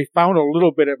 They found a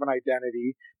little bit of an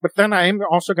identity. But then I am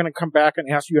also going to come back and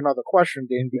ask you another question,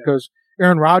 Dane, because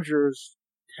Aaron Rodgers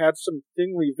had some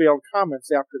thinly veiled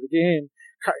comments after the game,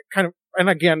 kind of, and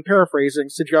again, paraphrasing,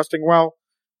 suggesting, well,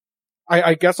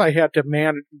 I guess I had to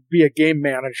be a game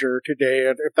manager today,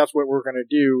 if that's what we're going to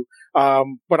do.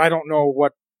 But I don't know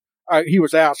what, he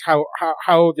was asked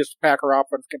how this Packer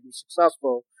offense can be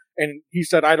successful. And he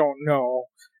said, I don't know.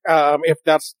 If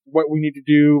that's what we need to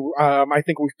do, I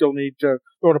think we still need to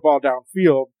throw the ball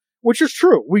downfield, which is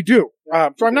true. We do.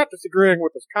 So I'm not disagreeing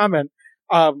with this comment.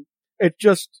 It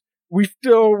just, we've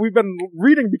been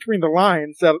reading between the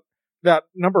lines that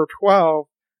number 12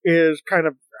 is kind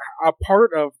of a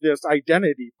part of this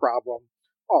identity problem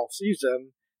all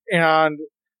season. And,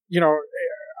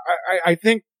 I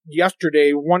think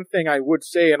yesterday, one thing I would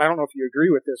say, and I don't know if you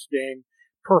agree with this, Dane,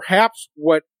 perhaps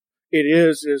what it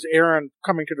is Aaron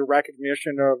coming to the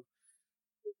recognition of,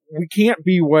 we can't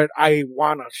be what I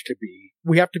want us to be.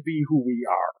 we have to be who we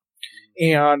are.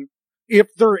 And if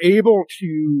they're able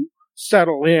to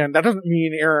settle in, that doesn't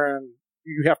mean, Aaron,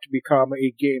 you have to become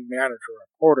a game manager or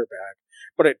quarterback,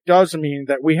 but it does mean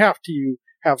that we have to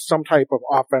have some type of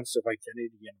offensive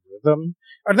identity and rhythm.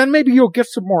 And then maybe you'll get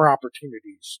some more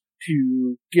opportunities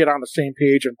to get on the same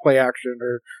page and play action,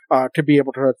 or to be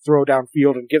able to throw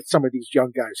downfield and get some of these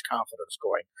young guys' confidence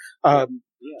going.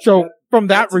 So from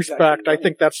that respect, exactly right. I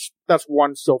think that's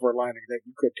one silver lining that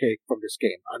you could take from this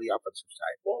game on the offensive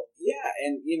side. Well, yeah,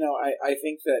 and I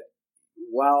think that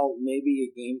while maybe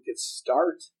a game could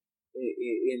start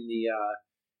in the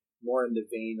more in the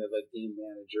vein of a game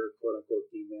manager, quote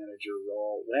unquote game manager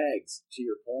role, Wags, to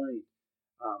your point,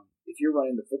 if you're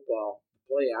running the football,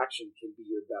 play action can be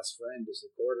your best friend as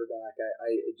a quarterback.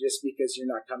 I just because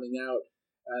you're not coming out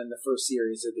in the first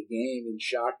series of the game in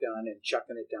shotgun and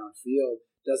chucking it downfield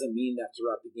doesn't mean that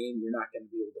throughout the game you're not going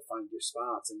to be able to find your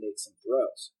spots and make some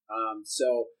throws.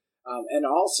 And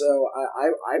also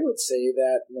I would say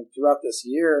that throughout this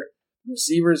year,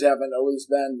 receivers haven't always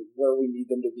been where we need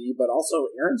them to be, but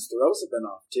also Aaron's throws have been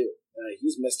off too.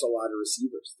 He's missed a lot of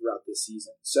receivers throughout this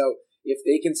season. So if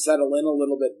they can settle in a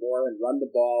little bit more and run the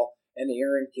ball, and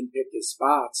Aaron can pick his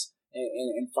spots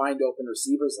and find open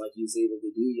receivers like he was able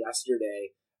to do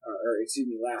yesterday,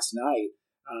 last night,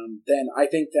 then I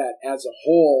think that as a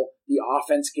whole, the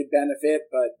offense could benefit,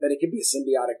 but it could be a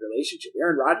symbiotic relationship.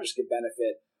 Aaron Rodgers could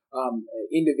benefit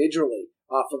individually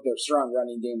off of their strong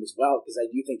running game as well, because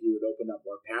I do think he would open up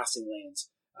more passing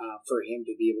lanes for him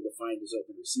to be able to find his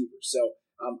open receivers. So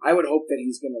I would hope that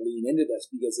he's going to lean into this,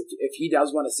 because if he does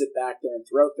want to sit back there and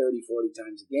throw 30, 40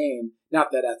 times a game,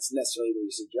 not that that's necessarily what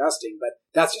you're suggesting, but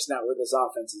that's just not where this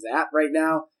offense is at right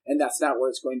now, and that's not where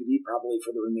it's going to be probably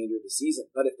for the remainder of the season.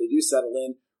 But if they do settle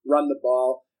in, run the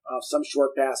ball, some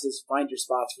short passes, find your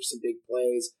spots for some big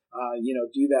plays,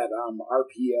 do that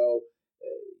RPO,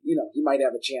 he might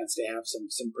have a chance to have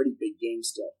some pretty big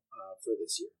games still for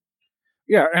this year.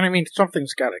 Yeah, and I mean,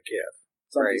 something's got to give.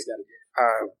 Something's got to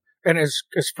give. And as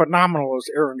phenomenal as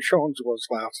Aaron Jones was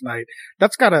last night,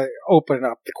 that's got to open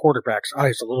up the quarterback's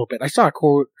eyes a little bit. I saw a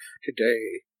quote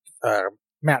today.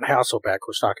 Matt Hasselbeck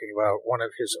was talking about one of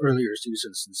his earlier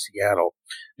seasons in Seattle.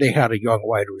 They had a young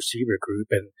wide receiver group,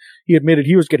 and he admitted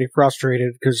he was getting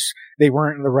frustrated because they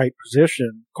weren't in the right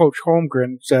position. Coach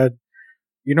Holmgren said,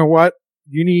 you know what?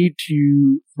 You need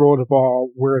to throw the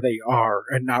ball where they are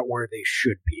and not where they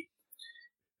should be.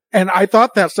 And I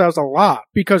thought that says a lot,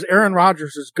 because Aaron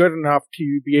Rodgers is good enough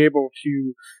to be able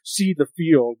to see the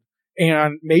field,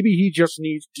 and maybe he just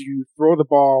needs to throw the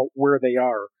ball where they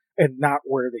are and not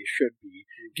where they should be.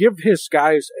 Give his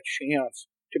guys a chance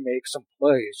to make some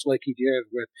plays like he did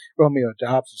with Romeo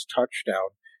Doubs' touchdown.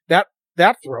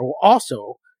 That throw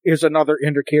also is another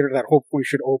indicator that hopefully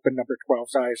should open number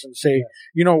 12's eyes and say,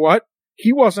 you know what?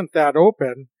 He wasn't that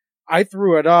open. I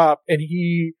threw it up, and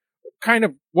he kind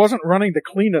of wasn't running the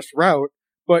cleanest route,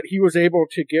 but he was able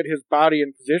to get his body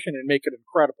in position and make an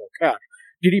incredible catch.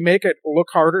 Did he make it look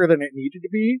harder than it needed to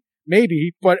be?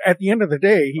 Maybe, but at the end of the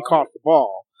day, he caught the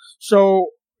ball. So,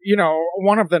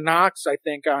 one of the knocks, I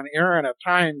think, on Aaron at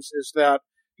times is that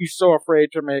he's so afraid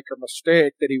to make a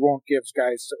mistake that he won't give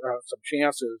guys some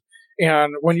chances.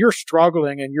 And when you're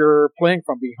struggling and you're playing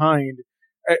from behind,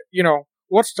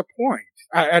 what's the point?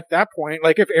 At that point,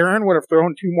 like if Aaron would have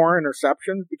thrown 2 more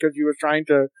interceptions because he was trying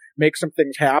to make some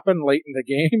things happen late in the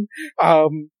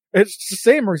game, it's the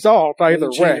same result either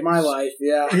way. Changed my life,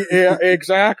 yeah. Yeah,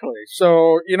 exactly.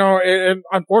 So, and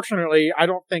unfortunately, I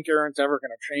don't think Aaron's ever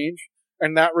going to change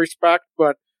in that respect,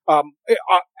 but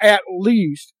at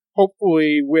least,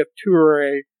 hopefully, with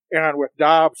Toure and with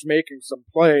Doubs making some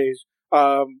plays,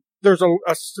 there's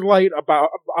a slight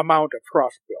amount of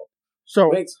trust built. So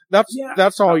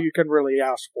that's all you can really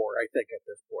ask for, I think, at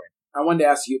this point. I wanted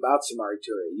to ask you about Samori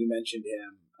Toure. You mentioned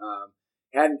him.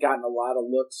 Hadn't gotten a lot of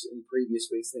looks in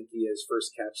previous weeks. I think he had his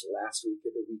first catch last week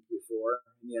or the week before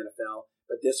in the NFL.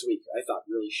 But this week, I thought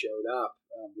really showed up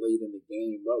late in the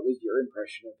game. What was your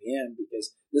impression of him?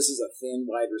 Because this is a thin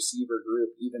wide receiver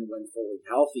group, even when fully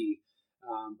healthy.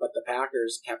 But the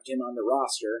Packers kept him on the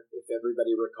roster. If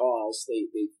everybody recalls, they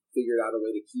figured out a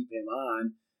way to keep him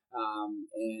on.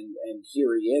 And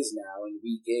here he is now in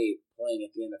week 8 playing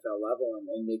at the NFL level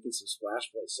and making some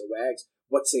splash plays. So Wags,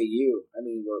 what say you? I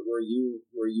mean, were you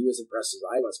as impressed as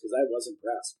I was? Because I was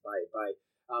impressed by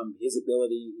his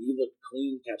ability. He looked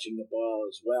clean catching the ball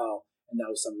as well, and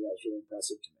that was something that was really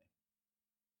impressive to me.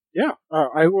 Yeah,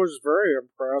 I was very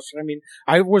impressed. I mean,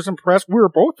 I was impressed. We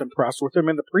were both impressed with him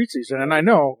in the preseason, and I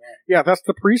know, that's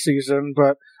the preseason,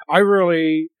 but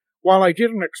while I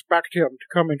didn't expect him to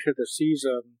come into the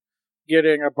season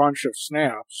getting a bunch of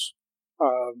snaps,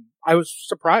 I was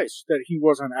surprised that he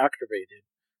wasn't activated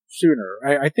sooner.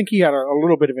 I think he had a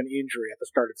little bit of an injury at the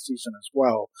start of the season as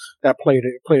well that played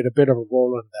a bit of a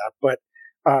role in that. But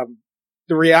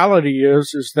the reality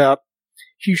is that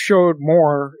he showed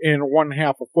more in one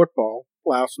half of football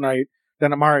last night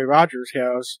than Amari Rodgers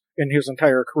has in his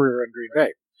entire career in Green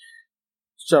Bay.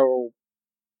 So,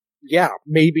 yeah,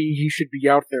 maybe he should be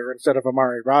out there instead of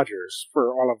Amari Rodgers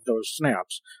for all of those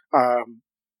snaps.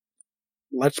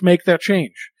 Let's make that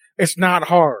change. It's not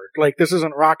hard. Like, this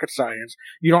isn't rocket science.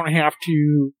 You don't have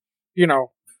to,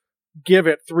 give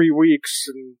it 3 weeks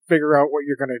and figure out what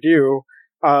you're going to do.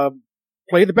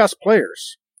 Play the best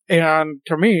players. And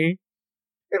to me,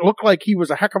 it looked like he was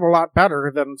a heck of a lot better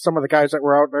than some of the guys that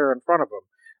were out there in front of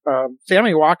him.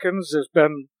 Sammy Watkins has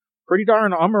been pretty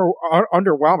darn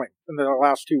underwhelming in the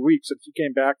last 2 weeks since he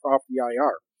came back off the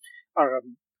IR.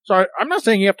 So I'm not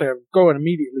saying you have to go and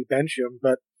immediately bench him,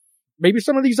 but maybe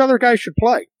some of these other guys should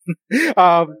play.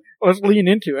 Let's lean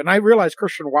into it. And I realized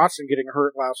Christian Watson getting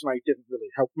hurt last night didn't really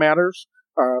help matters.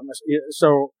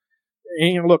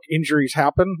 And look, injuries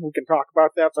happen. We can talk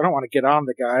about that. So I don't want to get on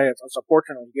the guy. It's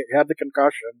unfortunate he had the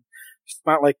concussion. It's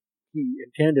not like he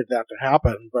intended that to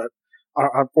happen, but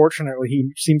unfortunately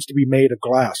he seems to be made of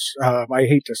glass. I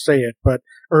hate to say it, but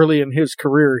early in his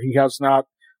career, he has not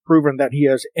proven that he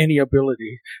has any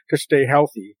ability to stay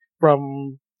healthy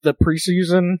from the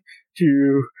preseason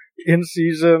to in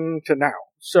season to now.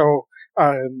 So,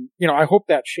 I hope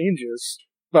that changes,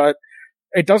 but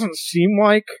it doesn't seem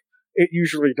like it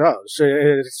usually does.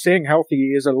 Staying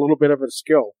healthy is a little bit of a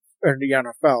skill in the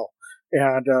NFL.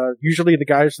 And usually the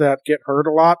guys that get hurt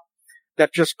a lot,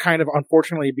 that just kind of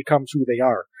unfortunately becomes who they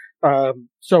are.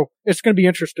 So it's going to be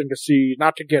interesting to see,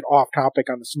 not to get off topic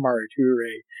on the Samori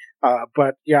Toure,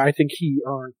 but yeah, I think he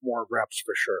earned more reps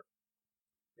for sure.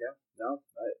 Yeah, no,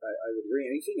 I would agree.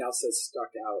 Anything else that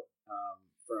stuck out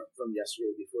from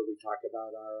yesterday before we talk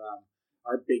about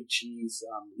our Big Cheese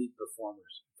league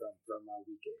performers from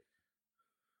week 8?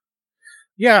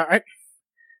 Yeah,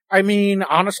 I mean,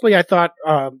 honestly, I thought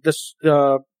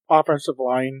the offensive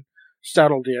line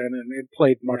settled in and it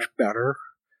played much better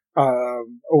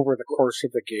over the course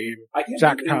of the game.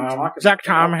 Zach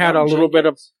Tom had a little bit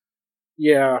of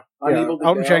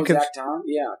Elgton Jenkins. Zach Tom?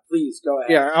 Yeah, please go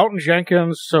ahead. Yeah, Elgton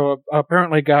Jenkins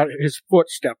apparently got his foot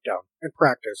stepped down in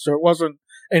practice, so it wasn't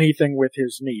anything with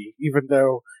his knee, even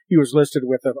though he was listed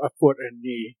with a foot and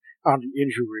knee on the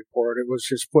injury report. It was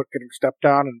his foot getting stepped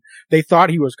down, and they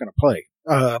thought he was going to play,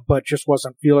 but just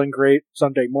wasn't feeling great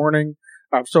Sunday morning.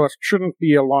 So it shouldn't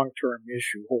be a long-term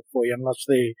issue, hopefully, unless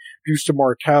they do some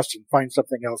more tests and find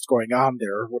something else going on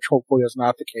there, which hopefully is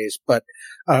not the case. But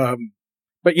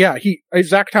yeah,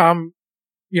 Zach Tom,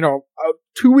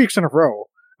 2 weeks in a row,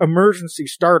 emergency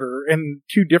starter in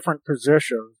 2 different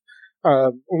positions,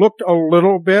 looked a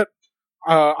little bit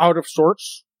out of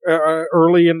sorts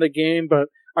early in the game, but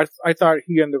I thought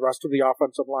he and the rest of the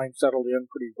offensive line settled in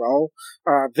pretty well.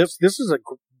 This is a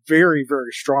very,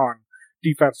 very strong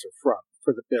defensive front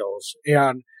for the Bills.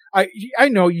 And I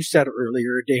know you said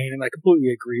earlier, Dane, and I completely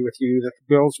agree with you that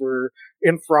the Bills were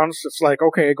in front. It's like,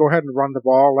 okay, go ahead and run the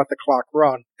ball, let the clock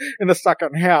run in the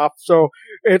second half. So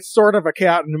it's sort of a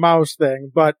cat and mouse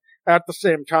thing, but at the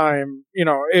same time,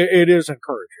 it is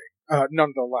encouraging,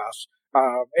 nonetheless.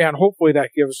 And hopefully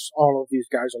that gives all of these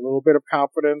guys a little bit of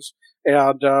confidence.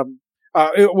 And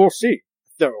we'll see,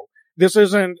 though. This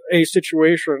isn't a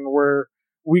situation where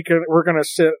we're going to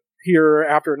sit here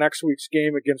after next week's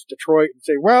game against Detroit and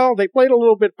say, well, they played a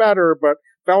little bit better, but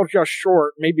fell just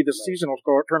short. Maybe the season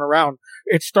will turn around.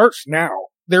 It starts now.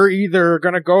 They're either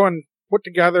going to go and put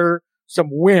together some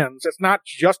wins. It's not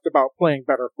just about playing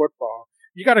better football.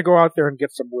 You got to go out there and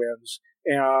get some wins.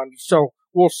 And so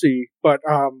we'll see. But,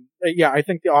 yeah, I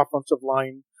think the offensive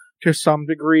line to some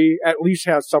degree at least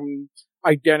has some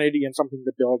identity and something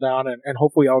to build on. And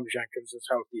hopefully Elgton Jenkins is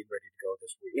healthy and ready to go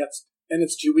this week. Yes. And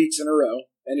it's 2 weeks in a row.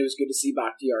 And it was good to see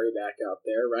Bakhtiari back out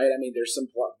there, right? I mean, there are some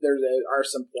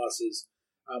pluses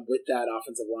with that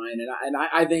offensive line. And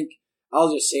I think,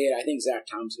 I'll just say it, I think Zach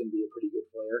Tom's going to be a pretty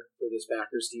good player for this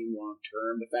Packers team long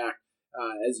term. The fact,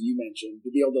 as you mentioned,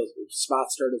 to be able to spot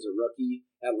start as a rookie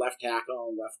at left tackle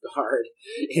and left guard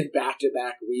in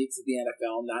back-to-back weeks at the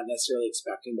NFL, not necessarily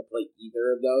expecting to play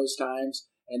either of those times,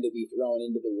 and to be thrown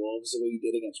into the Wolves the way he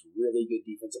did against really good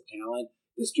defensive talent.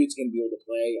 This dude's going to be able to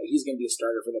play. He's going to be a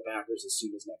starter for the Packers as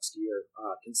soon as next year,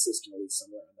 consistently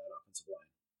somewhere on that offensive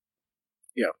line.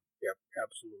 Yeah,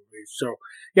 absolutely. So,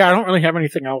 yeah, I don't really have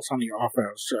anything else on the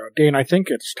offense. Dane, I think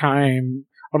it's time,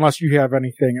 unless you have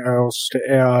anything else to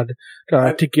add,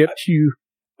 to get to...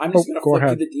 I'm just going to flip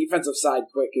ahead. to the defensive side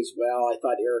quick as well. I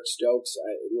thought Eric Stokes,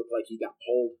 it looked like he got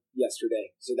pulled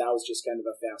yesterday. So that was just kind of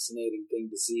a fascinating thing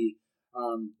to see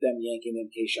them yanking in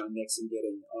Keyshawn Nixon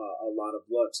getting a lot of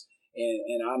looks.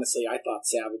 And honestly, I thought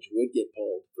Savage would get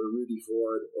pulled for Rudy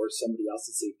Ford or somebody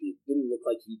else's safety. It didn't look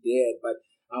like he did. But,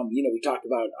 we talked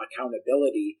about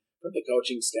accountability from the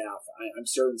coaching staff. I'm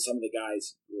certain some of the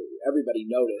guys, everybody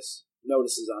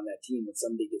notices on that team when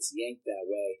somebody gets yanked that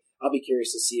way. I'll be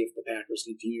curious to see if the Packers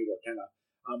continue to kind of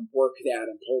work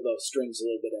that and pull those strings a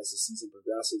little bit as the season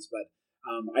progresses. But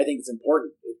I think it's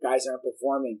important. If guys aren't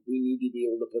performing, we need to be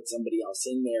able to put somebody else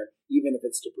in there, even if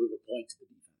it's to prove a point to the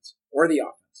defense or the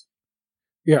offense.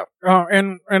 Yeah.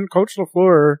 And Coach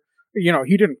LaFleur,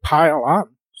 he didn't pile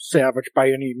on Savage by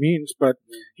any means, but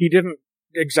he didn't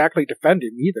exactly defend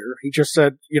him either. He just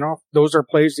said, those are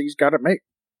plays that he's got to make.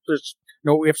 There's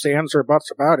no ifs, ands, or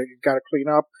buts about it. You've got to clean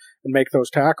up and make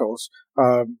those tackles.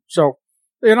 So,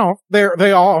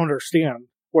 they all understand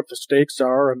what the stakes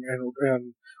are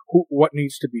and what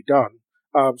needs to be done.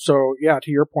 So yeah,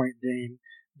 to your point, Dean,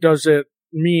 does it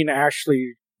mean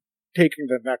actually taking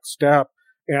the next step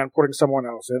and putting someone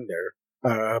else in there?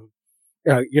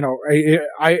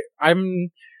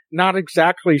 I'm not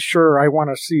exactly sure I want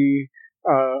to see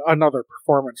another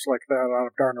performance like that out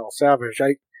of Darnell Savage.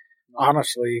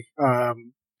 Honestly,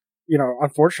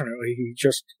 unfortunately, he's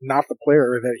just not the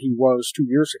player that he was 2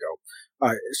 years ago.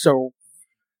 So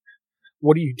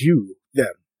what do you do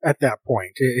then at that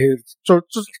point?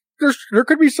 There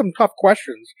could be some tough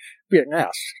questions being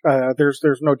asked.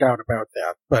 There's no doubt about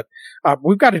that. But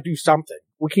we've got to do something.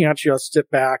 We can't just sit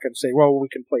back and say, well, we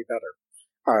can play better.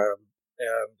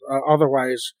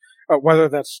 Otherwise, whether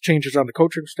that's changes on the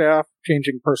coaching staff,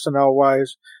 changing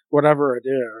personnel-wise, whatever it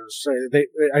is,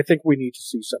 I think we need to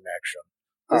see some action.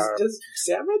 Does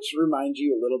Savage remind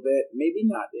you a little bit, maybe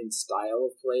not in style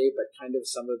of play, but kind of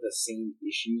some of the same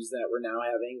issues that we're now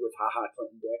having with HaHa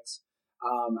Clinton-Dix?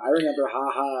 I remember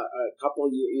HaHa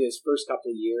his first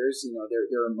couple of years,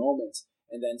 there were moments,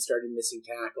 and then started missing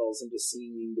tackles and just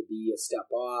seeming to be a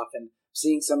step off, and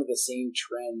seeing some of the same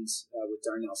trends with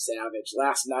Darnell Savage.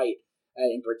 Last night,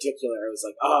 in particular, I was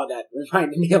like, that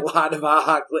reminded me a lot of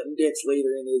HaHa Clinton-Dix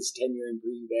later in his tenure in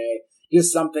Green Bay.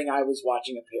 Just something I was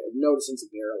noticing some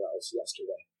parallels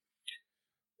yesterday.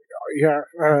 Yeah,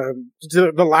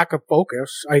 the lack of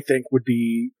focus, I think, would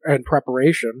be in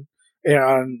preparation,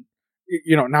 and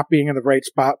not being in the right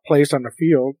place on the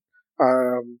field,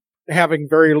 having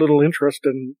very little interest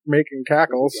in making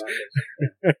tackles.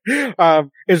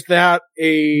 Is that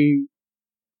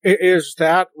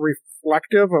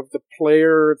reflective of the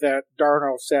player that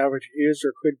Darnell Savage is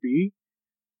or could be?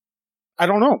 I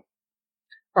don't know.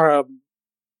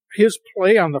 His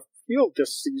play on the field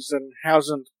this season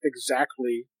hasn't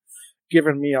exactly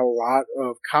given me a lot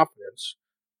of confidence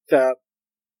that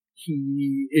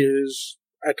he is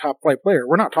a top flight player.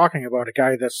 We're not talking about a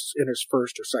guy that's in his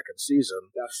first or second season.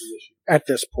 That's the issue at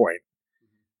this point.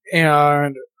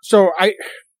 And so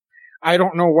I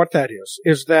don't know what that is.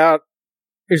 Is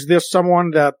this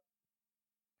someone that,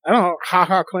 I don't know,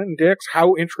 HaHa Clinton-Dix,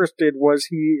 how interested was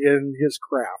he in his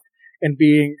craft and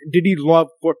did he love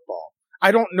football?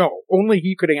 I don't know. Only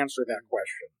he could answer that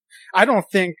question. I don't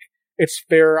think it's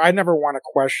fair. I never want to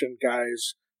question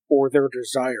guys for their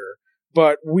desire,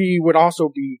 but we would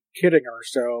also be kidding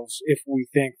ourselves if we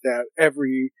think that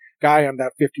every guy on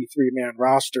that 53-man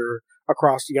roster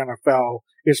across the NFL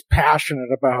is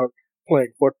passionate about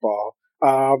playing football.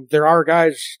 There are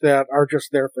guys that are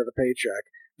just there for the paycheck.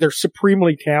 They're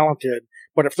supremely talented,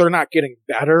 but if they're not getting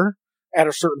better at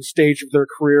a certain stage of their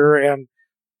career and,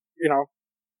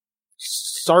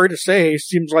 sorry to say,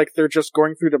 seems like they're just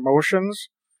going through the motions,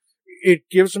 it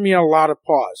gives me a lot of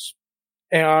pause.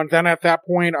 And then at that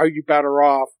point, are you better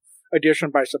off addition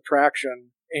by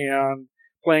subtraction and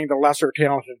playing the lesser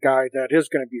talented guy that is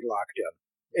going to be locked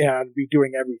in and be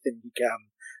doing everything he can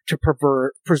to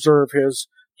preserve his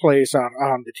place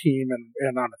on the team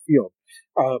and on the field?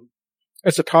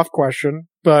 It's a tough question,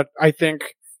 but I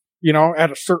think,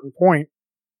 at a certain point,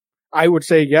 I would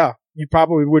say, yeah, you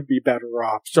probably would be better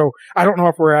off. So I don't know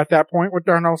if we're at that point with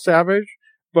Darnell Savage,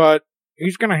 but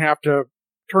he's going to have to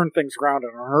turn things around in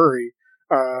a hurry.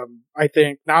 I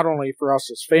think not only for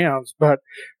us as fans, but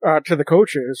to the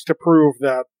coaches to prove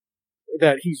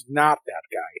that he's not that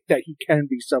guy, that he can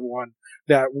be someone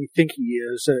that we think he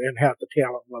is and have the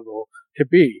talent level to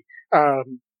be.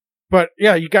 But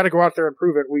yeah, you got to go out there and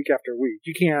prove it week after week.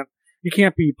 You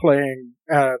can't be playing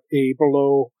at a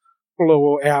below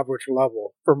average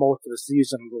level for most of the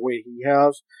season the way he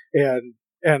has and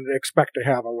expect to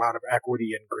have a lot of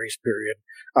equity and grace period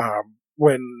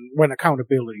when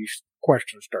accountability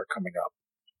questions start coming up.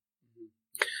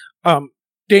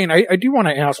 Dane, I do want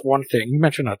to ask one thing. You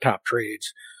mentioned top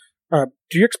trades.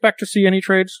 Do you expect to see any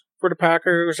trades for the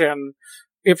Packers? And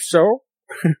if so,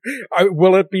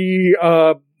 will it be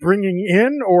bringing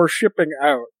in or shipping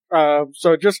out?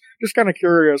 So just kind of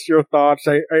curious your thoughts.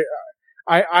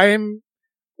 I'm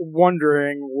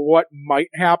wondering what might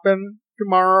happen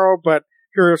tomorrow, but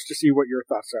curious to see what your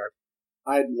thoughts are.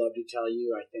 I'd love to tell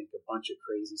you I think a bunch of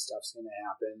crazy stuff's going to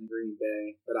happen in Green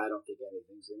Bay, but I don't think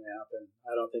anything's going to happen.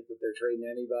 I don't think that they're trading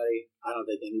anybody. I don't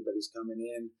think anybody's coming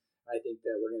in. I think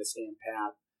that we're going to stand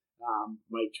pat.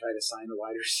 Might try to sign a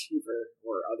wide receiver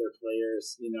or other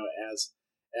players,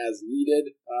 as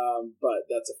needed. But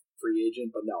that's a free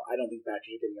agent. But no, I don't think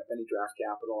Packers are giving up any draft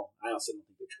capital. I also don't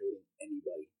think they're trading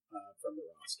anybody from the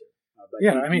roster.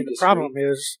 The problem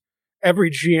is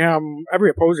every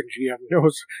opposing GM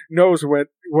knows what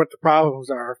the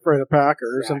problems are for the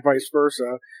Packers, exactly, and vice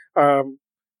versa.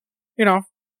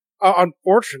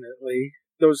 Unfortunately,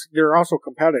 they're also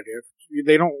competitive.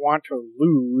 They don't want to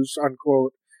lose,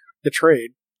 unquote, the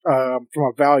trade from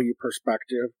a value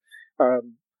perspective.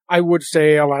 I would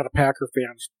say a lot of Packer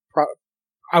fans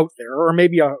out there, or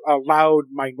maybe a loud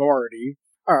minority,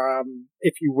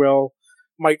 if you will,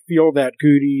 might feel that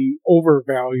Goody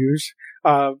overvalues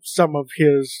some of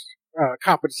his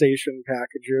compensation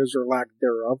packages or lack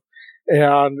thereof,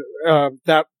 and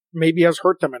that maybe has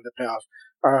hurt them in the past.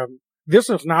 This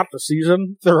is not the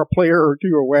season. They're a player or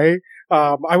two away.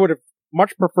 I would have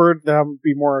much preferred them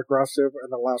be more aggressive in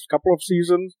the last couple of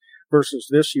seasons versus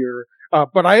this year.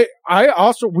 But I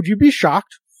also, would you be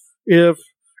shocked if,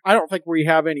 I don't think we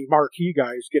have any marquee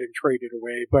guys getting traded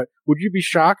away, but would you be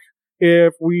shocked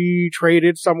if we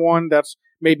traded someone that's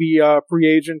maybe a free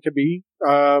agent to be,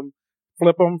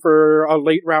 flip them for a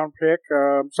late round pick,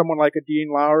 someone like a Dean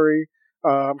Lowry,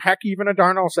 heck, even a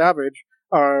Darnell Savage.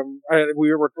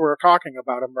 We're talking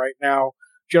about him right now,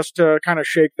 just to kind of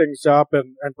shake things up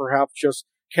and perhaps just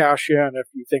cash in if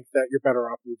you think that you're better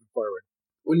off moving forward.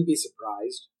 Wouldn't be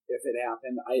surprised if it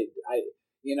happened. I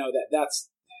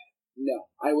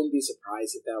wouldn't be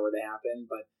surprised if that were to happen,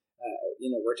 but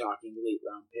we're talking late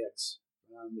round picks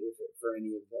for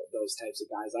any of those types of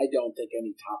guys. I don't think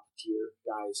any top tier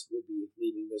guys would be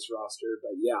leaving this roster,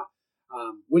 but yeah,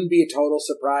 wouldn't be a total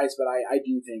surprise. But I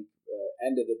do think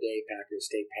end of the day,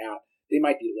 Packers stay pat. They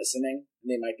might be listening and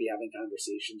they might be having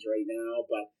conversations right now,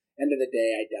 but end of the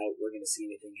day, I doubt we're going to see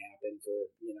anything happen for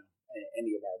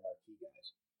any of our marquee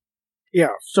guys.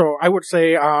 Yeah, so I would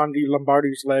say on the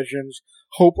Lombardi's Legends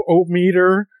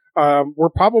hope-o-meter,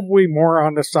 we're probably more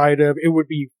on the side of it would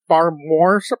be far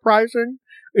more surprising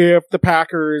if the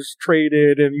Packers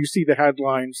traded, and you see the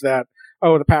headlines that,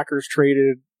 the Packers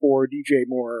traded for DJ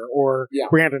Moore or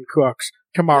Brandon Cooks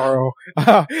tomorrow,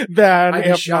 then I'd be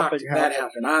if shocked nothing if that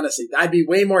happened. Honestly, I'd be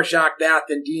way more shocked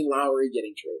than Dean Lowry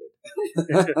getting traded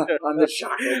on the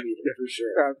shock-o-meter for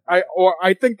sure.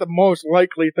 I think the most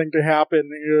likely thing to happen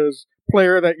is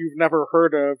player that you've never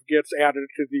heard of gets added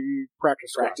to the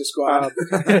practice squad.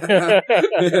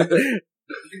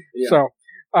 Yeah. So,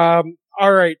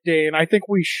 all right, Dane, I think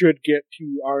we should get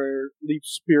to our Leap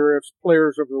Spirits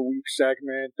Players of the Week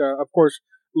segment. Of course,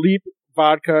 Leap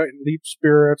Vodka and Leap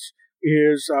Spirits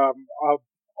is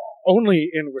only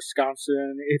in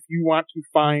Wisconsin. If you want to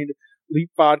find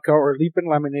Leap Vodka or Leap and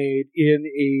Lemonade in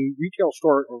a retail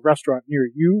store or restaurant near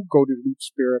you, go to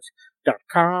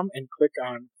leapspirits.com and click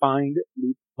on Find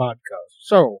Leap Vodka.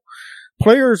 So,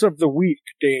 Players of the Week,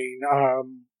 Dane.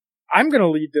 I'm going to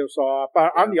lead this off.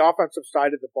 On the offensive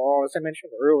side of the ball, as I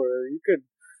mentioned earlier, you could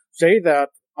say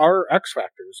that our X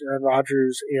Factors, Aaron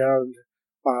Rodgers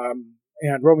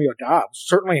and Romeo Doubs,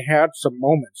 certainly had some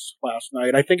moments last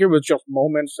night. I think it was just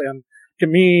moments, and to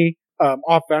me,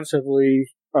 offensively,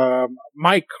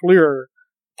 my clear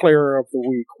player of the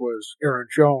week was Aaron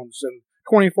Jones, and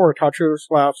 24 touches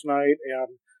last night,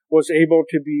 and was able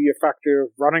to be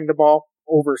effective running the ball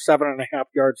over 7.5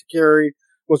 yards a carry.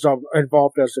 Was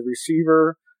involved as a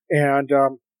receiver, and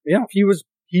he was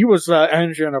the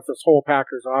engine of this whole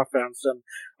Packers offense,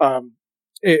 and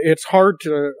it's hard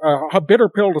to a bitter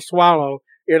pill to swallow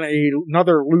in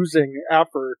another losing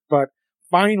effort, but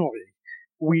finally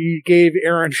we gave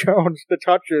Aaron Jones the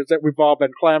touches that we've all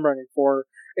been clamoring for,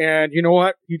 and you know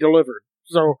what? He delivered.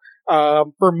 So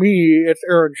for me, it's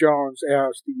Aaron Jones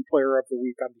as the player of the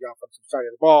week on the offensive side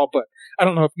of the ball, but I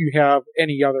don't know if you have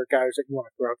any other guys that you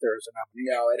want to throw out there as a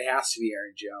nominee. No, it has to be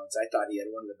Aaron Jones. I thought he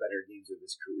had one of the better games of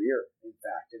his career, in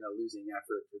fact, in a losing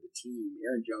effort for the team.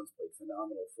 Aaron Jones played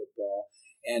phenomenal football.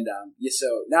 And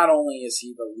so not only is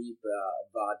he the Leap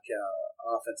Vodka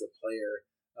offensive player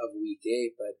of Week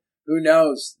 8, but who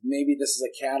knows, maybe this is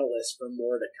a catalyst for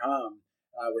more to come.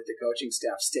 with the coaching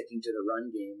staff sticking to the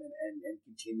run game and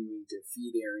continuing to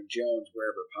feed Aaron Jones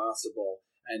wherever possible.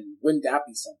 And wouldn't that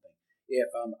be something? If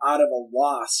out of a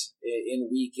loss in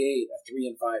Week 8, a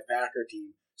 3-5 Packer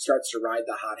team starts to ride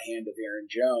the hot hand of Aaron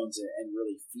Jones and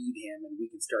really feed him, and we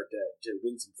can start to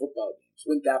win some football games.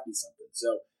 Wouldn't that be something?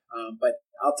 So, but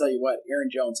I'll tell you what,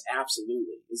 Aaron Jones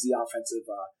absolutely is the offensive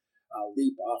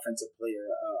leap offensive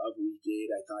player of Week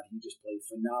 8. I thought he just played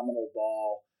phenomenal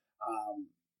ball.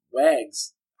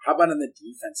 Wags, how about on the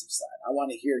defensive side? I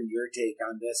want to hear your take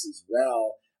on this as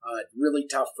well. Really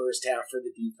tough first half for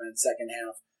the defense. Second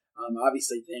half,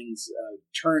 obviously things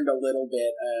turned a little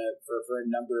bit for a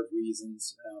number of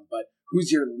reasons. But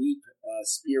who's your leap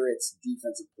spirits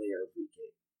defensive player of Week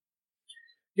 8?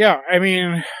 Yeah, I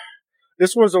mean,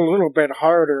 this was a little bit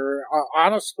harder.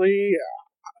 Honestly,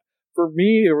 for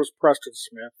me, it was Preston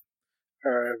Smith.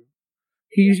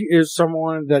 He is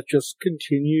someone that just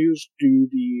continues to do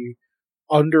the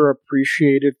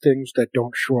underappreciated things that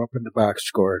don't show up in the box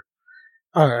score.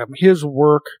 His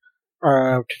work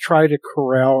to try to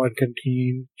corral and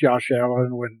contain Josh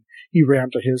Allen when he ran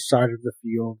to his side of the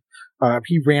field.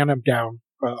 He ran him down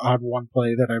on one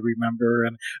play that I remember,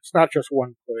 and it's not just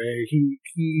one play.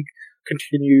 He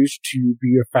continues to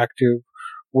be effective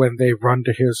when they run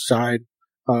to his side.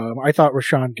 I thought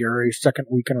Rashawn Gary, second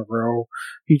week in a row,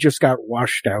 he just got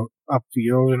washed out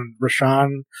upfield, and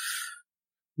Rashawn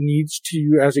needs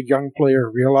to, as a young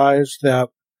player, realize that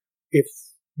if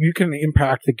you can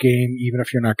impact the game even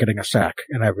if you're not getting a sack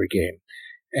in every game.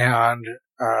 And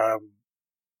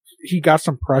he got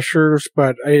some pressures,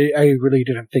 but I really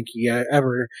didn't think he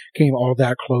ever came all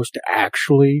that close to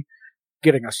actually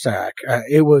getting a sack.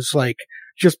 It was like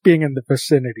just being in the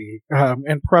vicinity.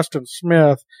 And Preston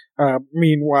Smith,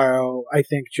 meanwhile, I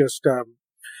think just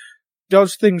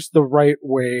does things the right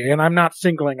way. And I'm not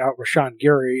singling out Rashawn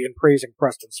Gary and praising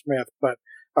Preston Smith, but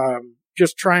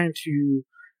just trying to,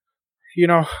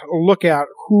 look at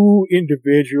who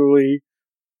individually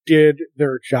did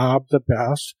their job the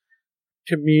best.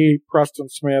 To me, Preston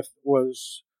Smith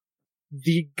was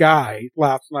the guy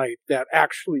last night that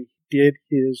actually did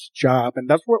his job, and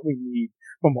that's what we need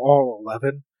from all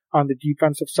 11 on the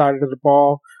defensive side of the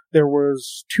ball. There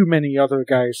was too many other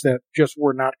guys that just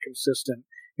were not consistent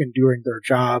in doing their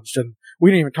jobs, and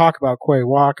we didn't even talk about Quay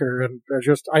Walker, and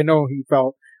I know he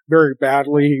felt very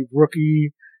badly,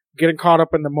 rookie, getting caught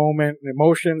up in the moment and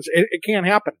emotions. It can't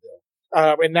happen,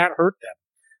 though, and that hurt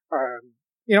them.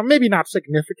 Maybe not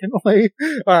significantly,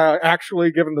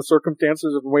 actually, given the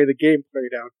circumstances of the way the game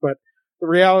played out, but the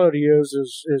reality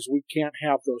is we can't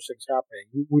have those things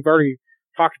happening. We've already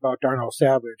talked about Darnell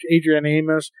Savage. Adrian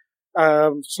Amos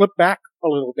slipped back a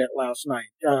little bit last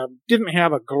night. Didn't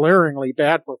have a glaringly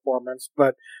bad performance,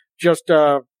 but just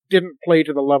didn't play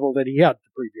to the level that he had the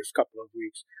previous couple of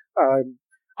weeks.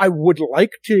 I would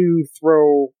like to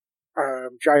throw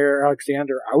Jair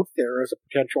Alexander out there as a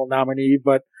potential nominee,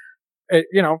 but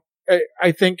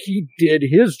I think he did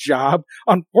his job.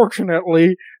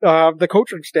 Unfortunately, the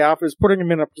coaching staff is putting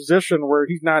him in a position where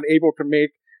he's not able to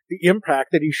make the impact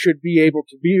that he should be able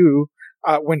to do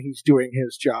when he's doing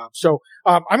his job. So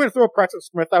I'm going to throw Preston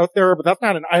Smith out there, but that's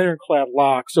not an ironclad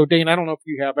lock. So, Dane, I don't know if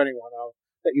you have anyone else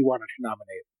that you wanted to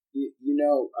nominate.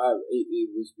 It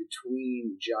was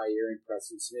between Jair and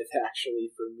Preston Smith, actually,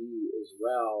 for me as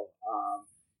well.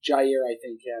 Jair, I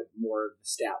think, had more of the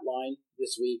stat line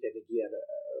this week. I think he had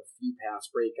a few pass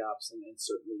breakups and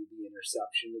certainly the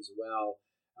interception as well.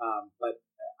 But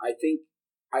I think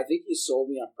you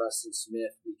sold me on Preston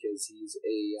Smith because he's a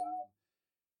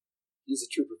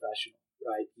true professional,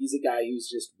 right? He's a guy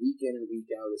who's just week in and week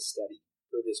out is steady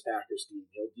for this Packers team.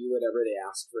 He'll do whatever they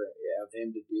ask of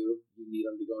him to do. You need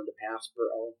him to go into pass pro,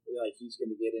 like he's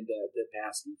going to get into the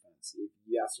pass defense. If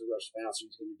you ask to rush faster,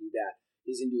 he's going to do that.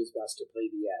 He's going to do his best to play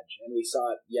the edge. And we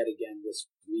saw it yet again this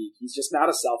week. He's just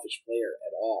not a selfish player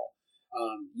at all.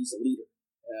 He's a leader.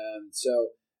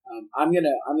 I'm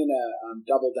gonna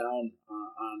double down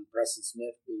on Preston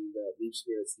Smith being the Leaf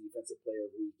Spirits Defensive Player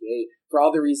of Week 8 for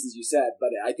all the reasons you said. But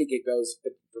I think it goes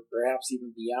perhaps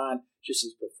even beyond just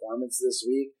his performance this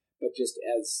week, but just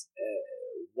as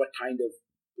what kind of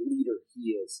leader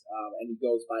he is, and he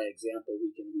goes by example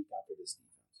week in week out for this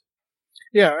defense.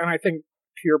 Yeah, and I think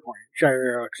to your point,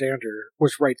 Jair Alexander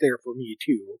was right there for me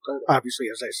too. Totally. Obviously,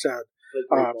 as I said.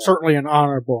 Certainly an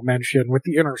honorable mention with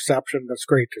the interception. That's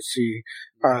great to see.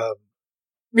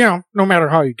 No matter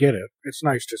how you get it, it's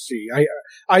nice to see.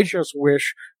 I just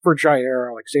wish for Jair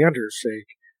Alexander's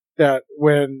sake that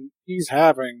when he's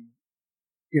having,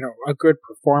 a good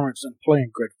performance and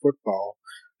playing good football,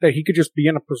 that he could just be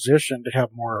in a position to have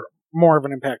more more of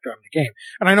an impact on the game.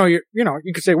 And I know you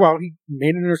could say, well, he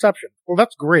made an interception. Well,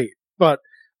 that's great, but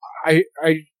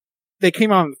they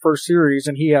came out in the first series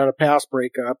and he had a pass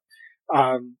breakup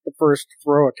on the first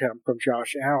throw attempt from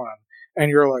Josh Allen. And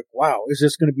you're like, wow, is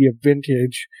this going to be a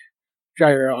vintage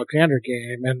Jair Alexander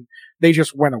game? And they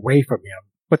just went away from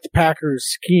him. But the Packers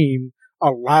scheme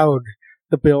allowed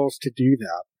the Bills to do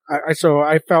that. So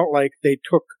I felt like they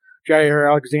took Jair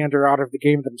Alexander out of the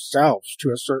game themselves to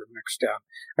a certain extent.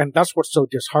 And that's what's so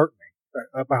disheartening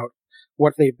about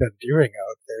what they've been doing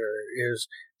out there is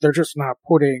they're just not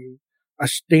putting a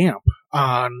stamp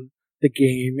on the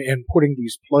game and putting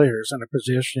these players in a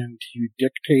position to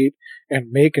dictate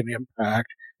and make an impact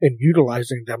and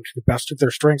utilizing them to the best of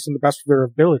their strengths and the best of their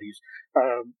abilities.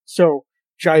 So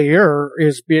Jair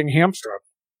is being hamstrung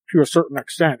to a certain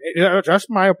extent. That's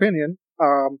my opinion.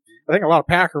 I think a lot of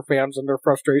Packer fans and their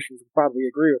frustrations would probably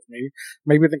agree with me.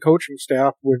 Maybe the coaching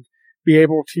staff would be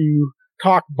able to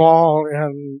talk ball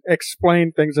and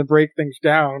explain things and break things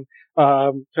down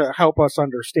to help us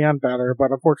understand better.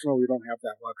 But unfortunately, we don't have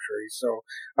that luxury. So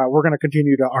we're going to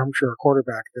continue to armchair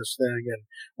quarterback this thing and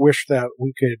wish that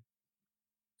we could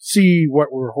see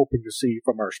what we're hoping to see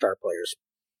from our star players.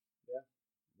 Yeah.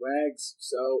 Wags,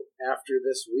 so after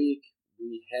this week,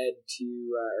 we head to,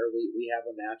 we have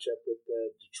a matchup with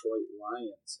the Detroit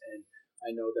Lions. And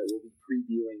I know that we'll be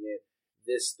previewing it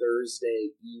this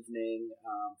Thursday evening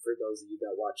for those of you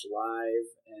that watch live.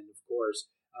 And of course,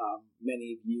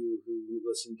 many of you who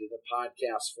listen to the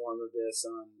podcast form of this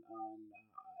on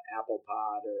Apple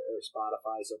Pod or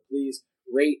Spotify. So please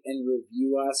rate and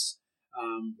review us.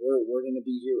 We're going to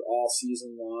be here all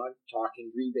season long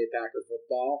talking Green Bay Packer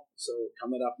football. So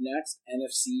coming up next,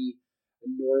 NFC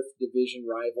North Division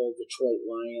rival Detroit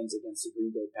Lions against the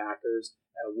Green Bay Packers.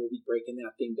 We'll be breaking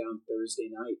that thing down Thursday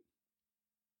night.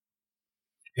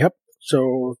 Yep.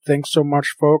 So thanks so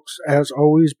much, folks. As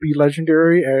always, be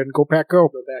legendary and go Pack Go.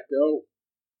 Go Pack Go.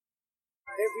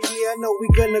 Every year I know we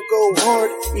gonna go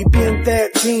hard. We been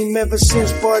that team ever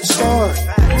since Bart started.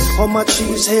 All my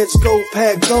cheese heads go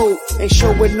Pack Go. Ain't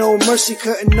showing no mercy,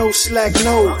 cutting no slack,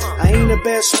 no. I ain't a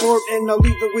bad sport and I'll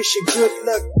even wish you good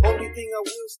luck. Only thing I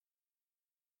will